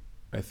who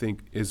I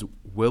think is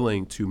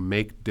willing to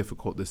make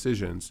difficult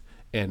decisions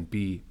and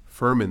be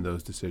firm in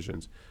those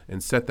decisions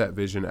and set that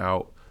vision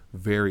out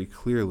very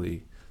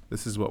clearly.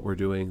 This is what we're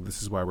doing.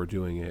 This is why we're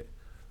doing it.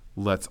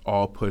 Let's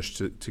all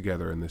push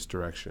together in this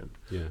direction.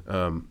 Yeah.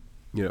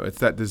 It's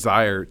that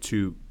desire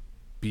to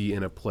be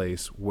in a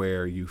place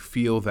where you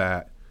feel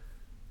that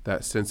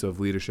sense of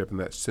leadership and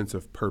that sense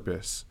of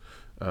purpose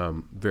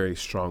very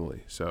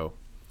strongly. So,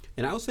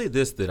 and I'll say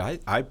this, that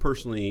I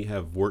personally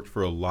have worked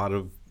for a lot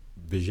of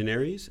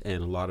visionaries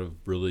and a lot of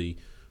really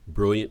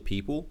brilliant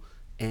people,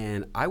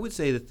 and I would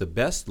say that the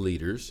best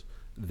leaders,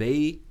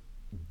 they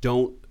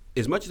don't,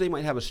 as much as they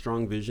might have a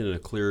strong vision and a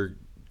clear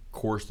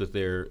course that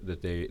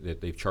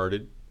they've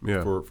charted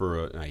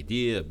for an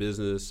idea, a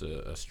business,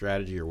 a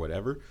strategy, or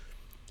whatever,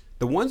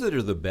 the ones that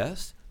are the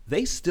best,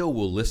 they still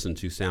will listen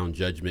to sound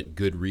judgment,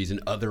 good reason,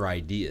 other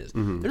ideas.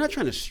 They're not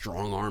trying to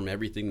strong arm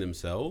everything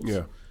themselves.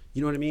 Yeah.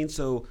 You know what I mean?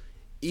 So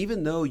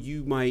even though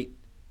you might,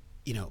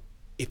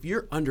 if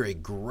you're under a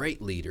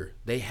great leader,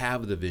 they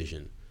have the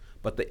vision,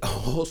 but they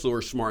also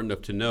are smart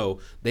enough to know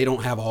they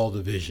don't have all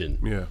the vision.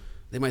 Yeah.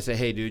 They might say,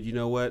 hey, dude, you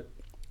know what?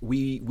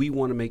 We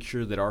want to make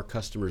sure that our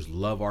customers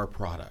love our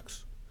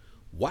products.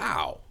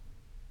 Wow.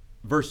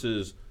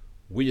 Versus,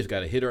 we just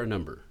got to hit our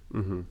number.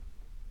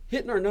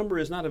 Hitting our number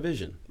is not a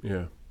vision.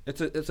 Yeah.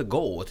 It's a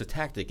goal. It's a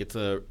tactic. It's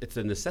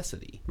a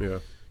necessity.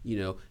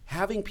 Yeah.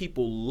 Having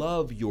people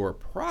love your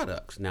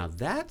products, now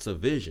that's a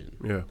vision.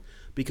 Yeah.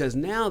 Because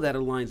now that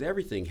aligns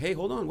everything. Hey,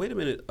 hold on, wait a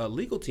minute. A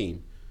legal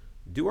team,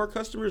 do our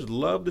customers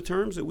love the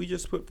terms that we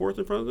just put forth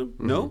in front of them?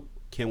 No.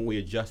 Can we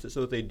adjust it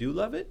so that they do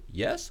love it?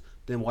 Yes.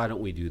 Then why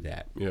don't we do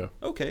that? Yeah.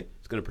 Okay.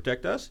 It's going to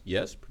protect us?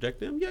 Yes. Protect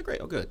them? Yeah,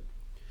 great. Oh, good.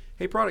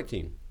 Hey, product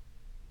team,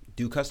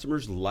 do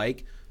customers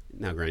like,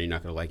 now granted, you're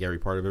not going to like every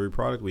part of every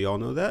product. We all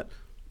know that.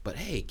 But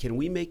hey, can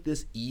we make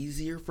this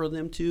easier for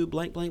them to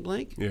blank, blank,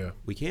 blank? Yeah.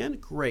 We can?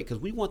 Great. Because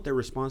we want their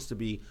response to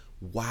be,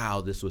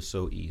 wow, this was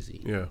so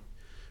easy. Yeah.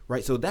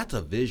 Right? So that's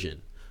a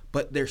vision.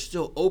 But they're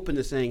still open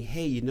to saying,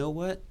 hey, you know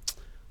what?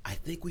 I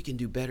think we can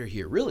do better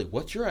here. Really,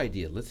 what's your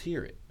idea? Let's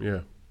hear it.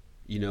 Yeah.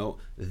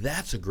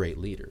 That's a great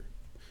leader.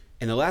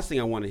 And the last thing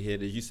I want to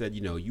hit is, you said,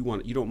 you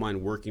don't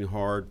mind working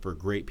hard for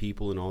great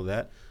people and all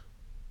that.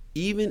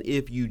 Even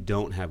if you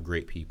don't have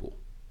great people,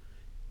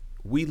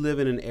 we live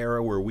in an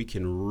era where we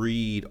can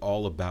read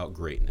all about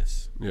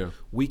greatness. Yeah.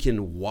 We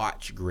can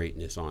watch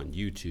greatness on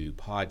YouTube,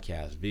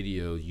 podcasts,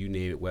 videos, you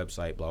name it,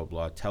 website, blah,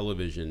 blah,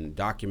 television,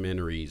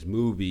 documentaries,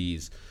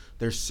 movies.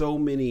 There's so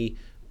many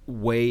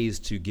ways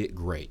to get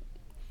great.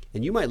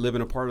 And you might live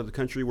in a part of the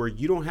country where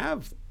you don't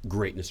have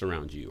greatness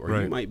around you,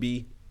 or you might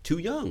be too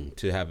young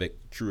to have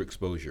true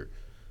exposure.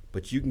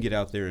 But you can get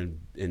out there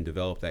and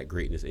develop that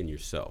greatness in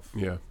yourself.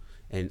 Yeah.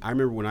 And I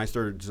remember when I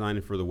started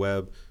designing for the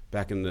web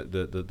back in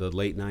the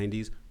late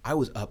 90s, I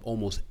was up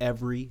almost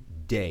every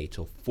day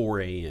till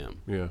 4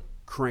 a.m. Yeah.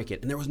 Crank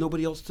it. And there was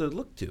nobody else to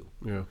look to.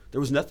 Yeah.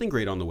 There was nothing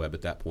great on the web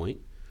at that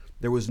point.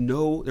 There was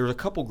a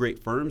couple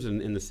great firms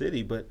in the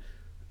city, but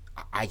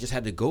I just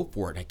had to go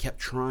for it. I kept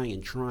trying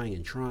and trying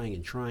and trying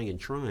and trying and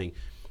trying,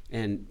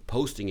 and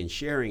posting and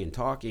sharing and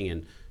talking,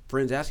 and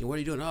friends asking, what are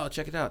you doing? Oh,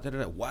 check it out.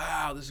 Da-da-da.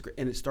 Wow, this is great.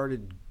 And it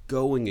started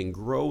going and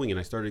growing, and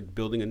I started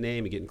building a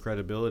name and getting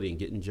credibility and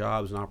getting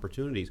jobs and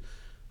opportunities.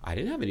 I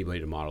didn't have anybody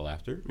to model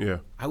after. Yeah.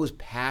 I was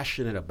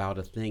passionate about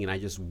a thing, and I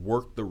just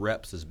worked the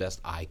reps as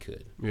best I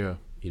could. Yeah.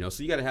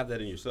 So you got to have that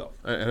in yourself.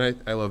 And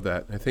I love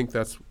that. I think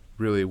that's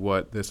really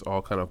what this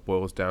all kind of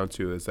boils down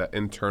to, is that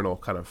internal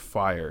kind of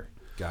fire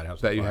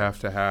that you have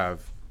to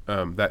have,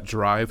 that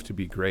drive to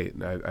be great.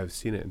 And I've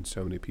seen it in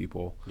so many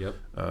people. Yep.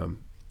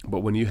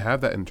 But when you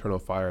have that internal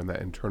fire and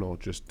that internal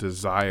just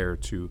desire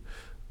to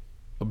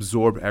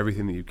absorb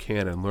everything that you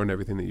can and learn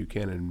everything that you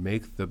can and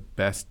make the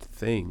best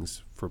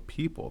things for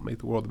people, make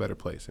the world a better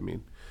place. I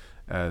mean,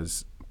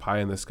 as pie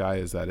in the sky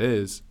as that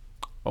is,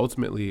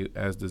 ultimately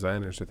as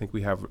designers, I think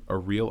we have a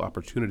real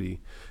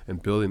opportunity in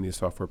building these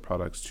software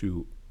products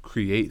to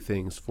create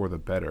things for the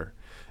better.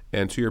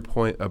 And to your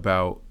point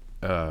about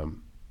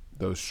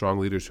those strong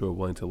leaders who are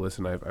willing to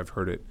listen, I've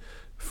heard it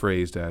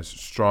phrased as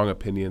strong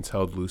opinions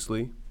held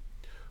loosely,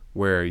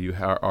 where you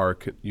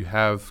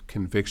have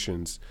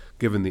convictions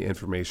given the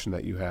information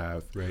that you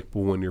have. Right. But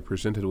when you're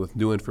presented with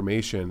new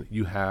information,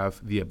 you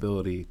have the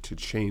ability to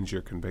change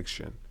your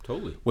conviction.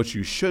 Totally. Which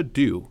you should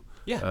do.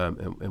 Yeah.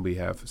 And we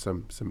have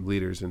some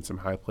leaders in some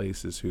high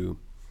places who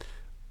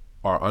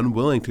are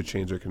unwilling to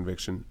change their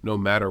conviction no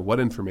matter what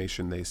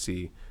information they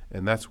see,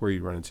 and that's where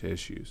you run into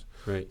issues.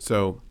 Right.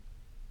 So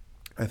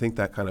I think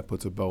that kind of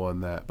puts a bow on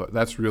that, but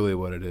that's really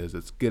what it is.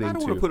 It's getting I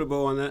don't want to put a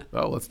bow on that.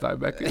 Oh, let's dive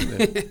back in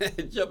there.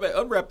 Jump back,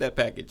 unwrap that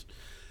package.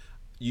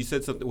 You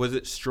said something. Was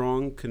it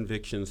strong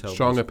convictions held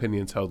strong loosely?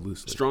 Opinions held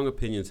loosely. Strong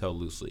opinions held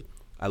loosely.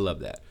 I love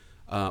that.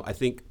 I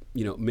think,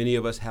 many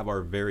of us have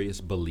our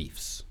various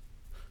beliefs,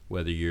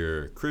 whether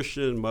you're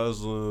Christian,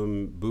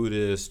 Muslim,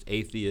 Buddhist,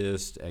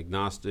 atheist,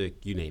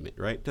 agnostic, you name it,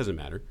 right? Doesn't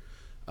matter.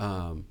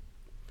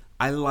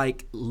 I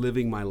like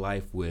living my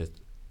life with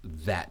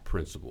that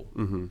principle.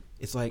 Mm-hmm.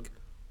 It's like,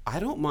 I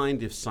don't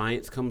mind if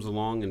science comes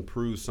along and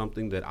proves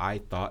something that I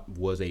thought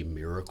was a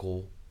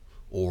miracle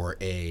or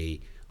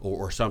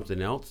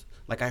something else.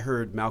 Like I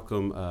heard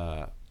Malcolm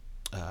Gladwell.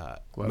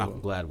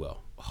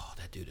 Oh,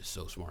 that dude is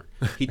so smart.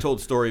 He told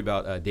a story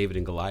about David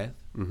and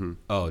Goliath. Mm-hmm.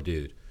 Oh,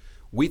 dude.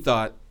 We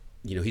thought,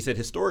 he said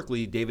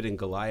historically David and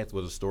Goliath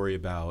was a story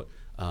about,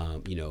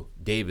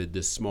 David,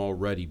 this small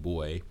ruddy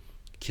boy,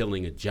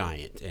 killing a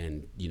giant.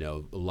 And,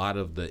 a lot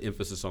of the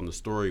emphasis on the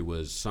story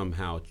was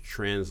somehow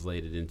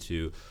translated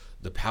into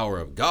the power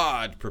of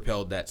God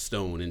propelled that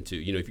stone into,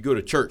 if you go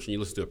to church and you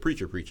listen to a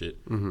preacher preach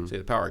it, mm-hmm. say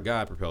the power of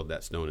God propelled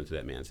that stone into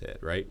that man's head,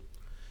 right?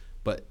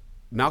 But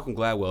Malcolm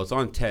Gladwell, it's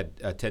on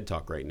TED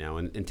Talk right now,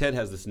 and TED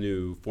has this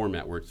new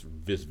format where it's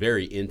this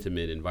very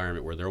intimate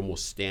environment where they're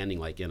almost standing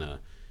like in a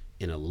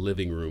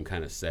living room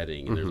kind of setting,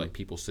 and mm-hmm. there's like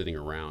people sitting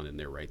around and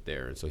they're right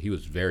there. And so he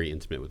was very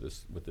intimate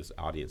with this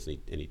audience,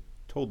 and he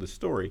told this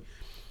story,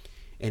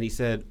 and he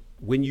said,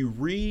 when you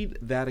read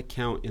that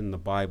account in the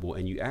Bible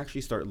and you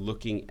actually start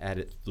looking at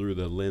it through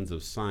the lens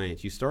of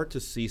science, you start to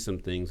see some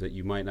things that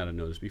you might not have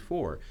noticed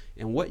before.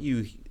 And what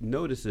you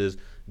notice is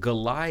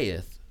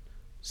Goliath,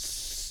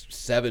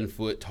 7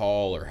 foot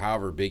tall or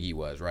however big he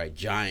was, right,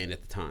 giant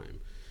at the time,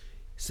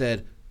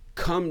 said,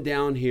 come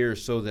down here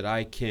so that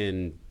I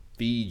can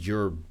feed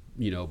your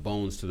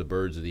bones to the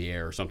birds of the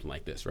air or something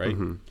like this, right?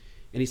 Mm-hmm.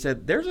 And he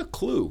said, there's a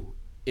clue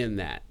in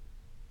that,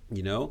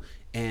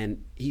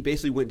 and he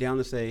basically went down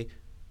to say,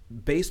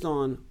 based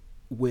on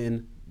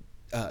when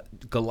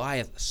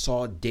Goliath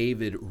saw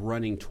David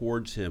running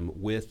towards him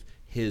with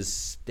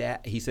his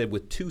he said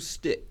with 2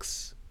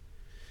 sticks,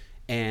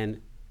 and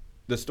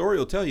the story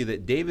will tell you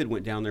that David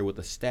went down there with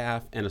a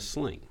staff and a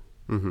sling.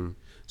 Mm-hmm.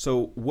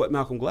 So what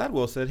Malcolm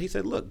Gladwell said, he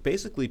said, look,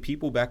 basically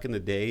people back in the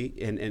day,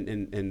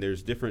 and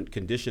there's different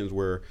conditions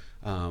where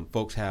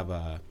folks have,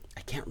 I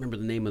can't remember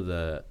the name of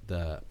the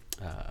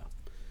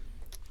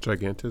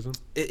gigantism?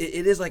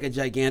 It is like a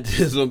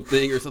gigantism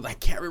thing or something. I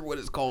can't remember what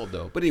it's called,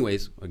 though. But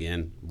anyways,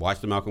 again, watch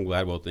the Malcolm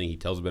Gladwell thing. He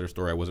tells a better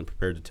story. I wasn't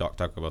prepared to talk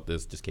about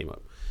this. Just came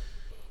up.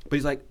 But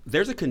he's like,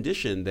 there's a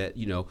condition that,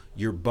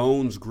 your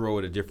bones grow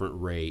at a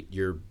different rate.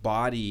 Your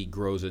body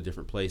grows at a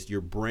different place.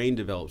 Your brain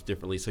develops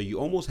differently. So you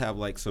almost have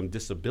like some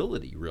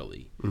disability,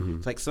 really. Mm-hmm.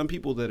 It's like some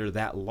people that are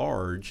that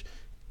large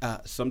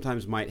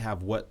sometimes might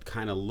have what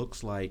kind of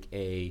looks like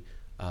a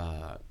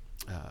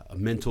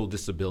mental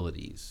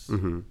disabilities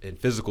mm-hmm. and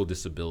physical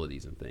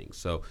disabilities and things.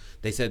 So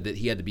they said that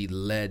he had to be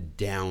led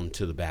down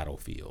to the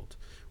battlefield,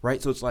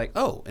 right? So it's like,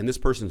 oh, and this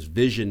person's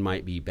vision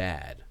might be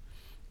bad,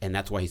 and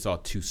that's why he saw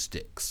 2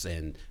 sticks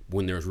and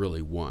when there's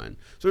really 1.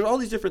 So there's all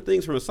these different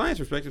things from a science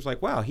perspective. It's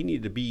like, wow,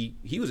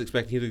 he was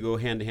expecting him to go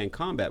hand-to-hand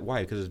combat.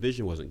 Why? Because his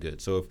vision wasn't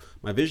good. So if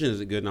my vision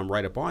isn't good and I'm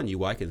right up on you,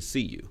 well, I can see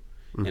you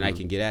mm-hmm. and I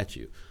can get at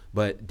you.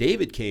 But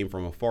David came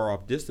from a far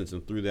off distance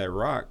and threw that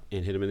rock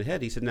and hit him in the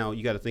head. He said, now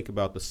you got to think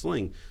about the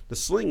sling. The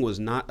sling was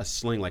not a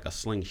sling like a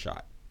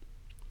slingshot.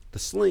 The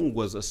sling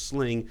was a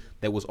sling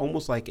that was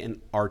almost like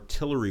an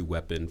artillery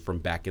weapon from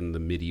back in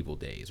the medieval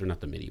days, or not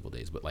the medieval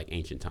days, but like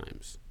ancient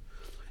times.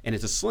 And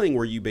it's a sling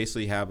where you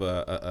basically have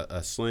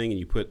a sling and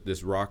you put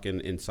this rock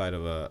inside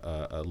of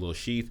a little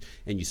sheath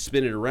and you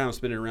spin it around,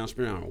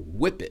 and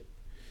whip it.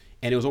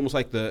 And it was almost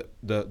like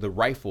the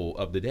rifle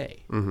of the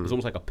day. Mm-hmm. It was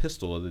almost like a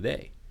pistol of the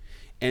day.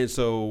 And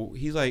so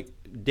he's like,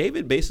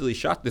 David basically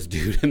shot this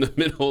dude in the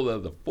middle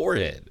of the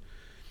forehead.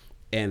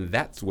 And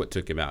that's what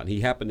took him out. And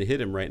he happened to hit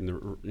him right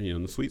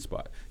in the sweet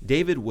spot.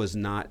 David was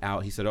not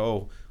out. He said,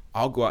 oh,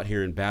 I'll go out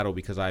here and battle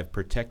because I've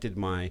protected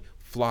my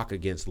flock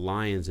against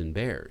lions and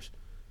bears.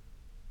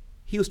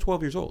 He was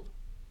 12 years old.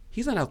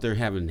 He's not out there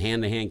having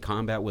hand-to-hand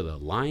combat with a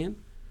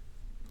lion.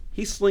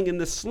 He's slinging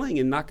this sling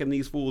and knocking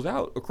these fools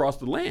out across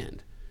the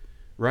land,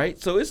 right?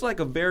 So it's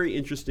like a very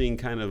interesting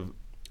kind of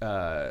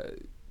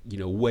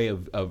way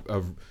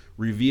of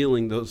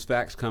revealing those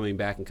facts coming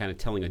back and kind of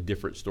telling a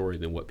different story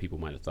than what people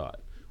might have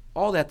thought.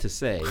 All that to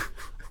say,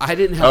 I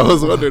didn't have... I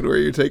was wondering where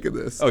you're taking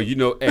this. Oh,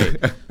 hey.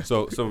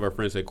 So some of our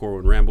friends say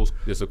Corwin rambles.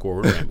 This is a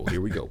Corwin ramble.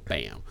 Here we go.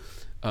 Bam.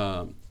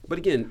 But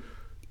again,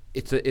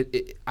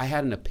 I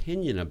had an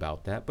opinion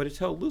about that, but it's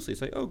held loosely.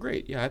 It's like, oh,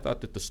 great. Yeah, I thought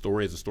that the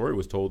story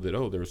was told that,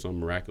 there was some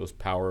miraculous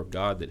power of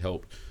God that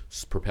helped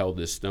propel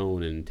this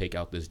stone and take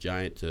out this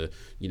giant to,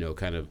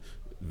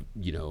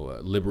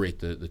 liberate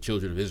the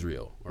children of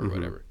Israel or mm-hmm.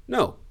 whatever.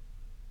 No,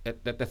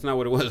 that's not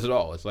what it was at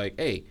all. It's like,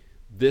 hey,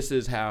 this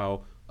is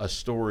how a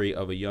story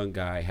of a young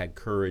guy had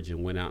courage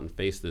and went out and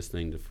faced this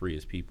thing to free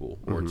his people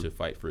or mm-hmm. to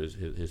fight for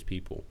his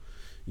people.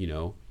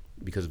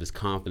 because of his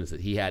confidence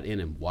that he had in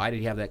him. Why did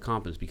he have that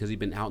confidence? Because he'd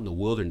been out in the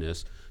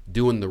wilderness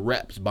doing the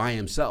reps by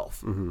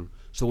himself. Mm-hmm.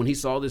 So when he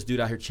saw this dude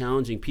out here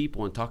challenging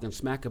people and talking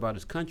smack about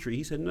his country,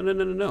 he said,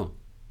 no.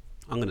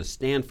 I'm going to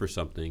stand for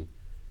something,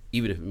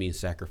 even if it means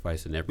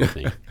sacrificing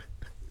everything.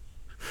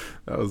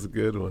 That was a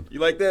good one. You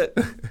like that?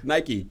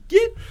 Nike,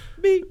 get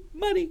me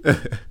money.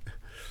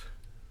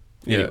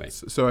 Anyway. Yeah,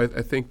 so I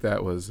think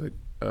that was,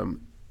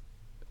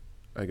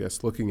 I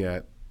guess, looking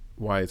at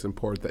why it's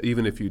important that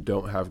even if you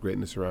don't have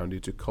greatness around you,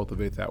 to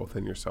cultivate that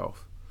within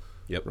yourself.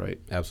 Yep. Right?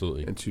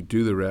 Absolutely. And to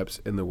do the reps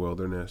in the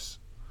wilderness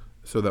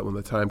so that when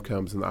the time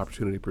comes and the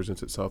opportunity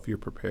presents itself, you're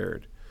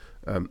prepared.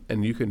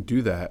 And you can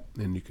do that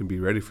and you can be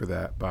ready for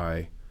that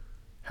by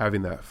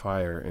having that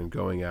fire and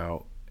going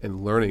out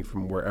and learning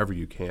from wherever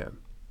you can.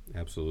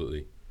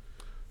 Absolutely.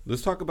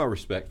 Let's talk about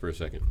respect for a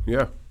second.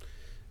 Yeah.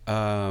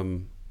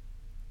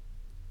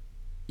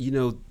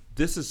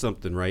 This is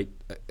something, right?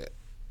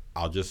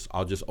 I'll just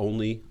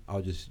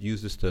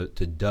use this to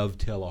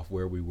dovetail off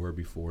where we were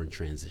before and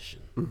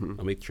transition. Mm-hmm.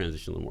 I'll make the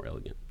transition a little more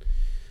elegant.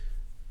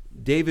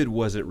 David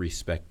wasn't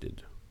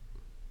respected,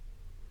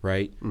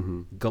 right?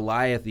 Mm-hmm.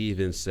 Goliath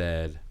even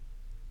said,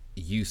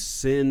 "You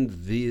send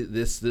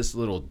this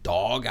little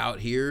dog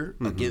out here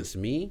mm-hmm. against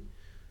me."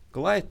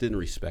 Goliath didn't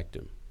respect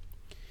him,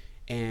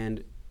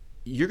 and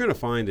you're going to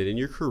find that in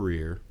your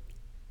career,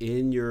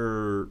 in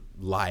your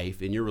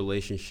life, in your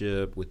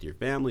relationship with your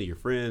family, your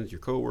friends, your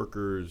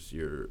coworkers,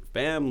 your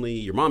family,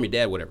 your mom, your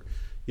dad, whatever,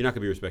 you're not going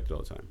to be respected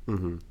all the time.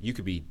 Mm-hmm. You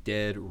could be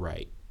dead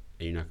right,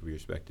 and you're not going to be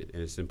respected.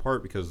 And it's in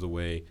part because of the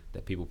way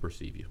that people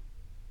perceive you.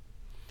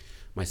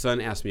 My son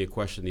asked me a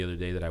question the other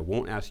day that I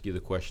won't ask you the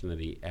question that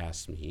he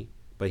asked me,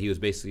 but he was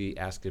basically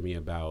asking me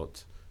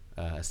about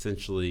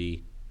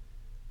essentially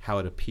how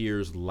it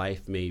appears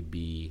life may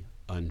be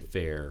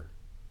unfair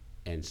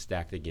and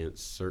stacked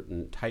against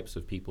certain types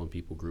of people and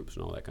people groups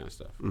and all that kind of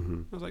stuff.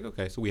 Mm-hmm. I was like,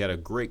 okay. So we had a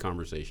great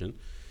conversation.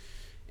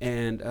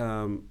 And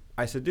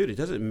I said, dude, it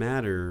doesn't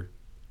matter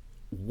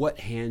what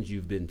hand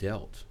you've been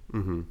dealt.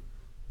 Mm-hmm.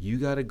 You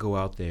got to go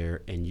out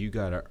there and you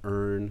got to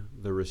earn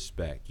the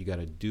respect. You got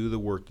to do the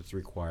work that's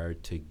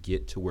required to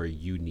get to where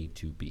you need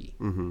to be.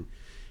 Mm-hmm.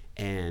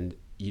 And,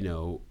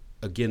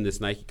 again, this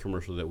Nike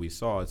commercial that we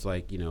saw, it's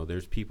like,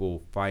 there's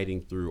people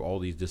fighting through all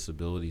these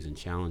disabilities and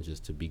challenges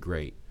to be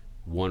great.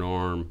 One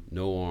arm,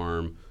 no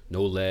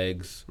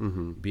legs,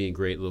 mm-hmm. being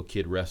great, little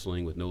kid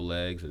wrestling with no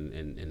legs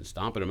and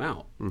stomping them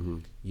out, mm-hmm.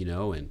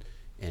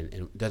 And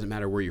it doesn't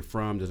matter where you're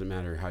from, doesn't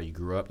matter how you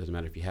grew up, doesn't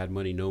matter if you had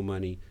money, no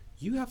money.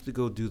 You have to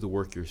go do the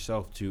work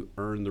yourself to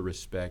earn the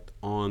respect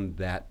on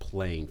that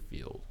playing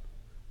field.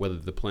 Whether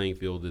the playing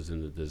field is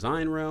in the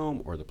design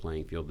realm or the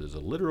playing field is a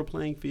literal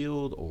playing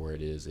field or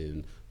it is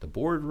in the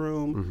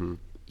boardroom, mm-hmm.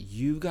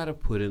 you've got to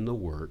put in the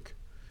work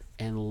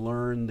and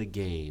learn the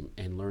game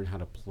and learn how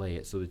to play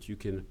it so that you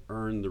can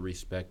earn the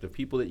respect of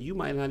people that you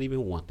might not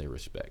even want their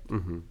respect.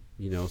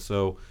 Mm-hmm.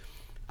 So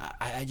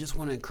I just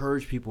want to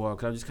encourage people,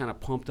 because I'm just kind of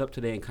pumped up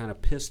today and kind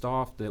of pissed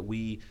off that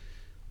we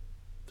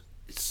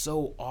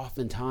so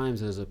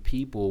oftentimes as a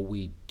people,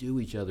 we do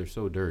each other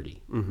so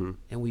dirty. Mm-hmm.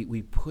 And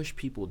we push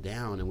people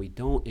down and we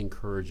don't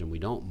encourage them. We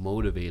don't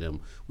motivate them.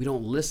 We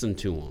don't listen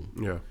to them.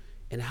 Yeah.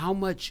 And how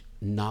much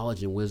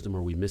knowledge and wisdom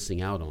are we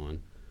missing out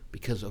on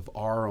because of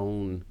our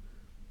own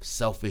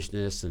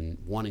selfishness and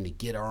wanting to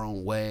get our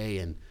own way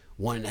and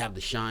wanting to have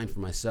the shine for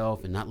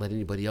myself and not let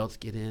anybody else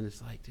get in?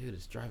 It's like, dude,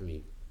 it's driving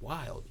me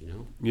wild,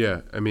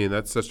 Yeah, I mean,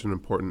 that's such an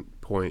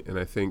important point. And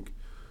I think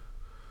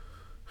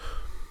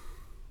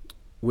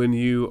when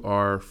you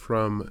are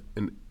from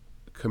a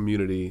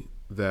community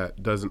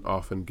that doesn't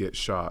often get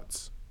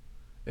shots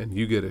and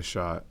you get a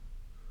shot,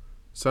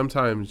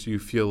 sometimes you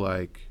feel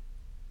like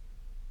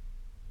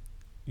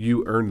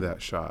you earned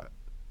that shot.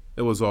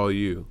 It was all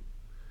you.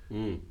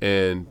 Mm.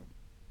 And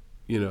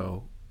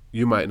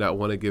you might not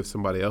want to give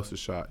somebody else a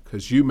shot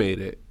because you made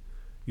it.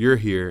 You're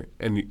here,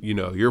 and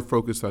you're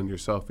focused on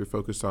yourself. You're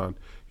focused on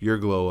your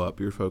glow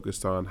up. You're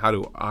focused on, how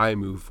do I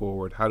move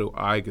forward? How do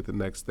I get the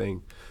next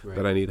thing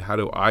that I need? How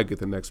do I get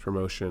the next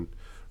promotion,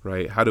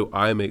 right? How do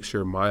I make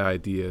sure my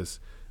ideas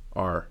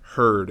are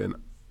heard and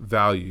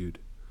valued?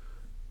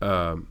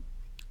 And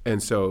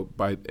so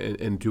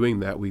in doing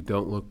that, we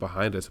don't look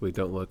behind us. We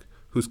don't look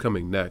who's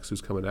coming next, who's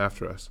coming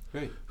after us.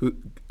 Right.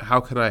 How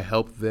can I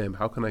help them?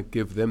 How can I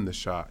give them the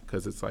shot?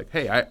 Because it's like,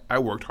 hey, I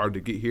worked hard to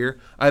get here.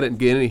 I didn't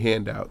get any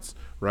handouts,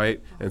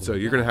 right? And so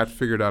you're going to have to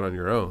figure it out on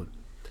your own.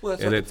 Well,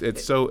 and I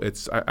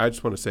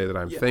just want to say that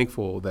I'm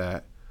thankful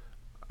that,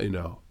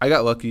 I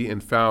got lucky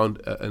and found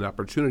an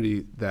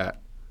opportunity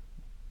that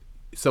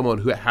someone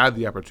who had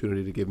the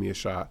opportunity to give me a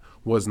shot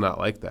was not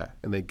like that,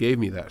 and they gave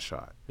me that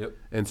shot. Yep.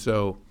 And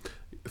so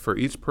for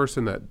each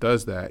person that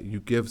does that, you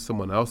give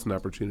someone else an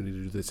opportunity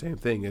to do the same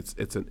thing.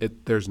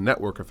 There's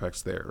network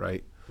effects there,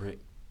 right? Right.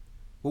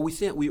 Well,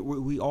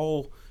 we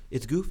all,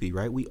 it's goofy,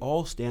 right? We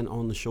all stand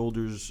on the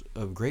shoulders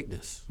of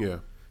greatness. Yeah.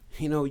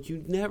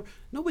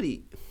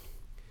 Nobody,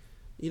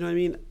 what I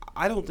mean?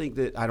 I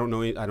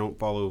don't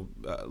follow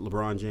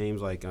LeBron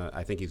James.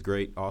 I think he's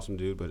great, awesome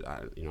dude, but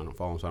I don't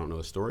follow him, so I don't know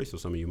his story. So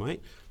some of you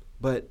might.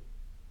 But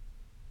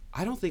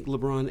I don't think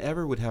LeBron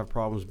ever would have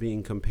problems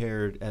being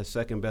compared as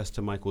second best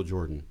to Michael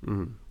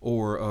Jordan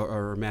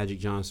or Magic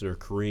Johnson or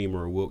Kareem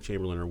or Wilt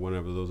Chamberlain or one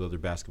of those other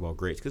basketball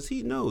greats, because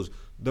he knows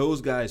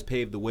those guys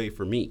paved the way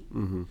for me.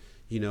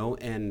 You know,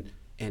 and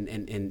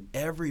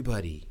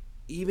everybody,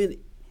 even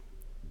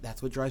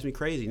that's what drives me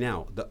crazy.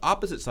 Now, the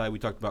opposite side, we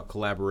talked about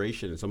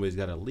collaboration and somebody's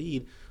got to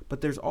lead,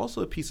 but there's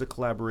also a piece of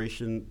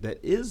collaboration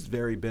that is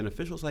very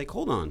beneficial. It's like,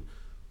 hold on,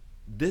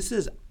 this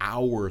is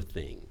our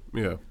thing.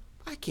 Yeah.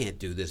 I can't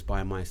do this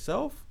by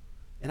myself.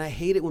 And I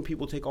hate it when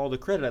people take all the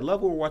credit. I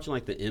love when we're watching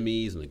like the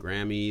Emmys and the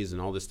Grammys and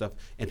all this stuff,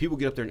 and people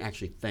get up there and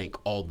actually thank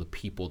all the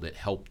people that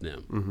helped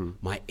them.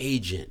 My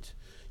agent,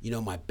 you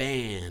know, my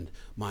band,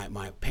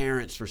 my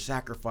parents for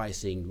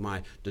sacrificing,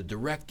 the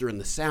director and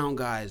the sound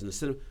guys and the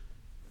cinema.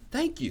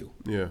 Thank you.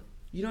 Yeah.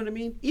 You know what I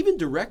mean? Even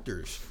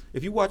directors.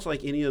 If you watch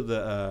like any of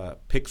the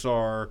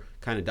Pixar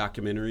kind of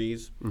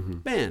documentaries,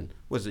 man,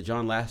 was it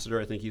John Lasseter?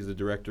 I think he's the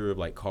director of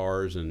like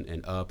Cars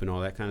and Up and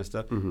all that kind of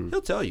stuff.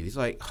 He'll tell you. He's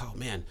like, oh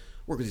man,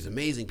 work with these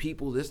amazing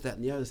people, this, that,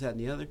 and the other, this, that, and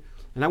the other.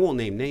 And I won't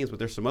name names, but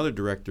there's some other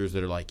directors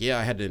that are like, yeah,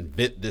 I had to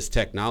invent this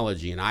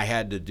technology and I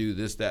had to do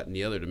this, that, and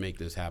the other to make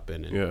this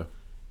happen. And Yeah.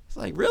 it's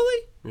like,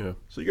 really? Yeah.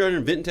 So you're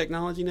inventing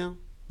technology now?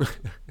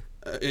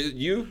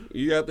 You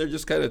out there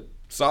just kind of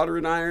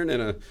soldering iron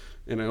and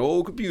an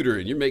old computer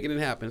and you're making it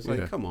happen. It's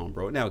like, come on,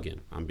 bro. Now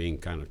again, I'm being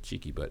kind of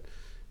cheeky, but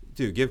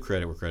dude, give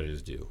credit where credit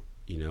is due.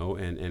 You know,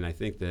 and I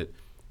think that,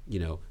 you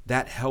know,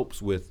 that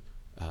helps with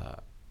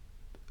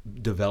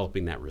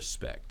developing that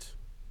respect.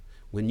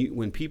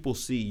 When people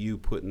see you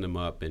putting them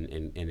up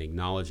and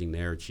acknowledging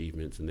their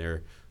achievements and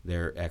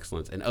their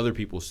excellence, and other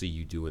people see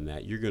you doing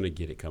that, you're going to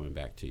get it coming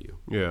back to you.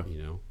 Yeah.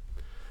 You know?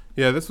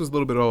 Yeah, this was a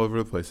little bit all over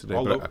the place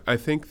today, but I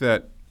think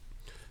that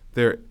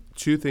there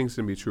two things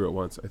can be true at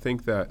once. I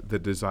think that the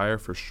desire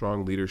for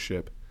strong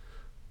leadership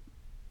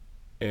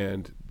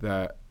and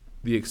that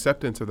the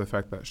acceptance of the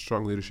fact that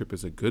strong leadership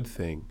is a good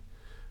thing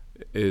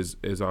is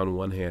on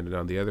one hand, and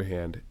on the other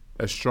hand,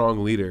 a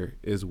strong leader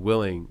is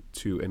willing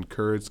to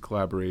encourage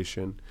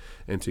collaboration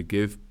and to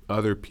give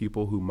other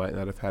people who might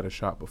not have had a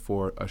shot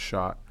before a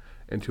shot,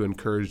 and to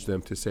encourage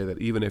them to say that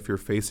even if you're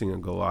facing a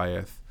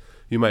Goliath,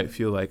 you might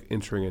feel like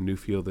entering a new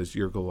field as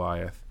your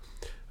Goliath.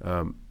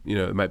 You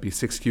know, it might be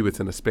 6 cubits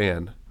in a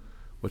span,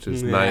 which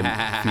is 9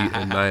 feet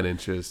and 9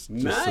 inches,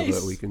 just so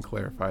that we can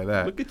clarify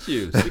that. Look at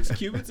you, 6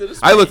 cubits in a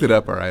span. I looked it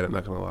up, all right, I'm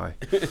not going to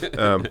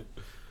lie.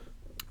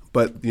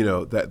 But, you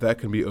know, that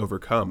can be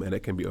overcome, and it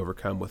can be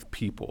overcome with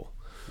people.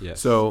 Yes.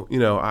 So, you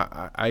know,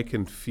 I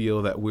can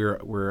feel that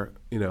we're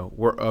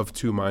of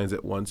two minds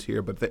at once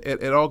here, but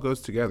it all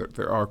goes together.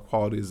 There are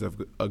qualities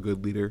of a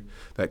good leader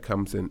that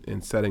comes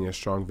in setting a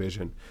strong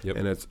vision. Yep.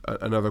 And it's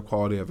another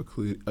quality of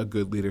a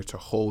good leader to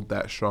hold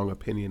that strong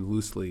opinion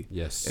loosely.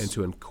 Yes. And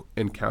to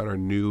encounter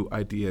new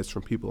ideas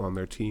from people on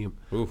their team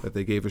that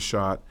they gave a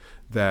shot,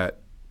 that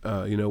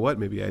you know what,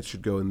 maybe I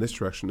should go in this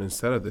direction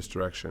instead of this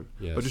direction.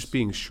 Yes. But just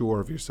being sure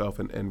of yourself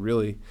and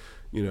really,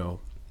 you know,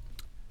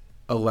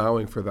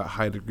 allowing for that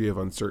high degree of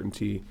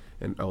uncertainty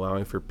and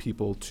allowing for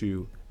people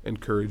to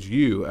encourage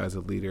you as a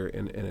leader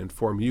and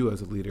inform you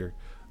as a leader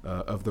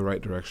of the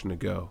right direction to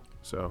go.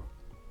 So,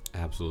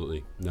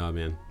 absolutely. No,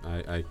 man,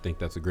 I think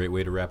that's a great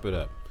way to wrap it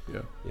up.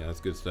 Yeah. Yeah, that's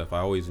good stuff. I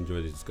always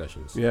enjoy these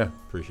discussions. Yeah.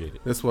 Appreciate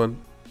it. This one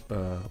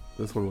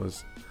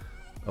was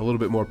a little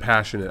bit more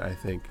passionate, I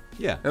think.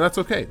 Yeah. And that's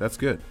okay. That's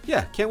good.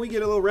 Yeah. Can't we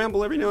get a little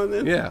ramble every now and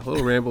then? Yeah, a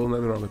little ramble,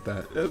 nothing wrong with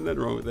that. There's nothing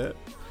wrong with that.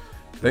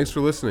 Thanks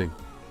for listening.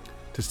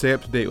 To stay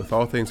up to date with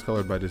all things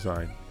Colored by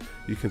Design,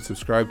 you can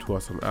subscribe to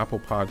us on Apple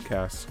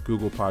Podcasts,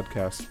 Google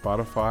Podcasts,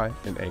 Spotify,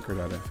 and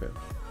Anchor.fm.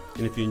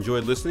 And if you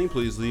enjoyed listening,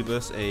 please leave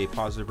us a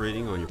positive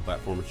rating on your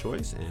platform of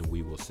choice, and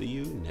we will see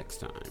you next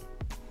time.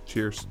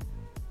 Cheers.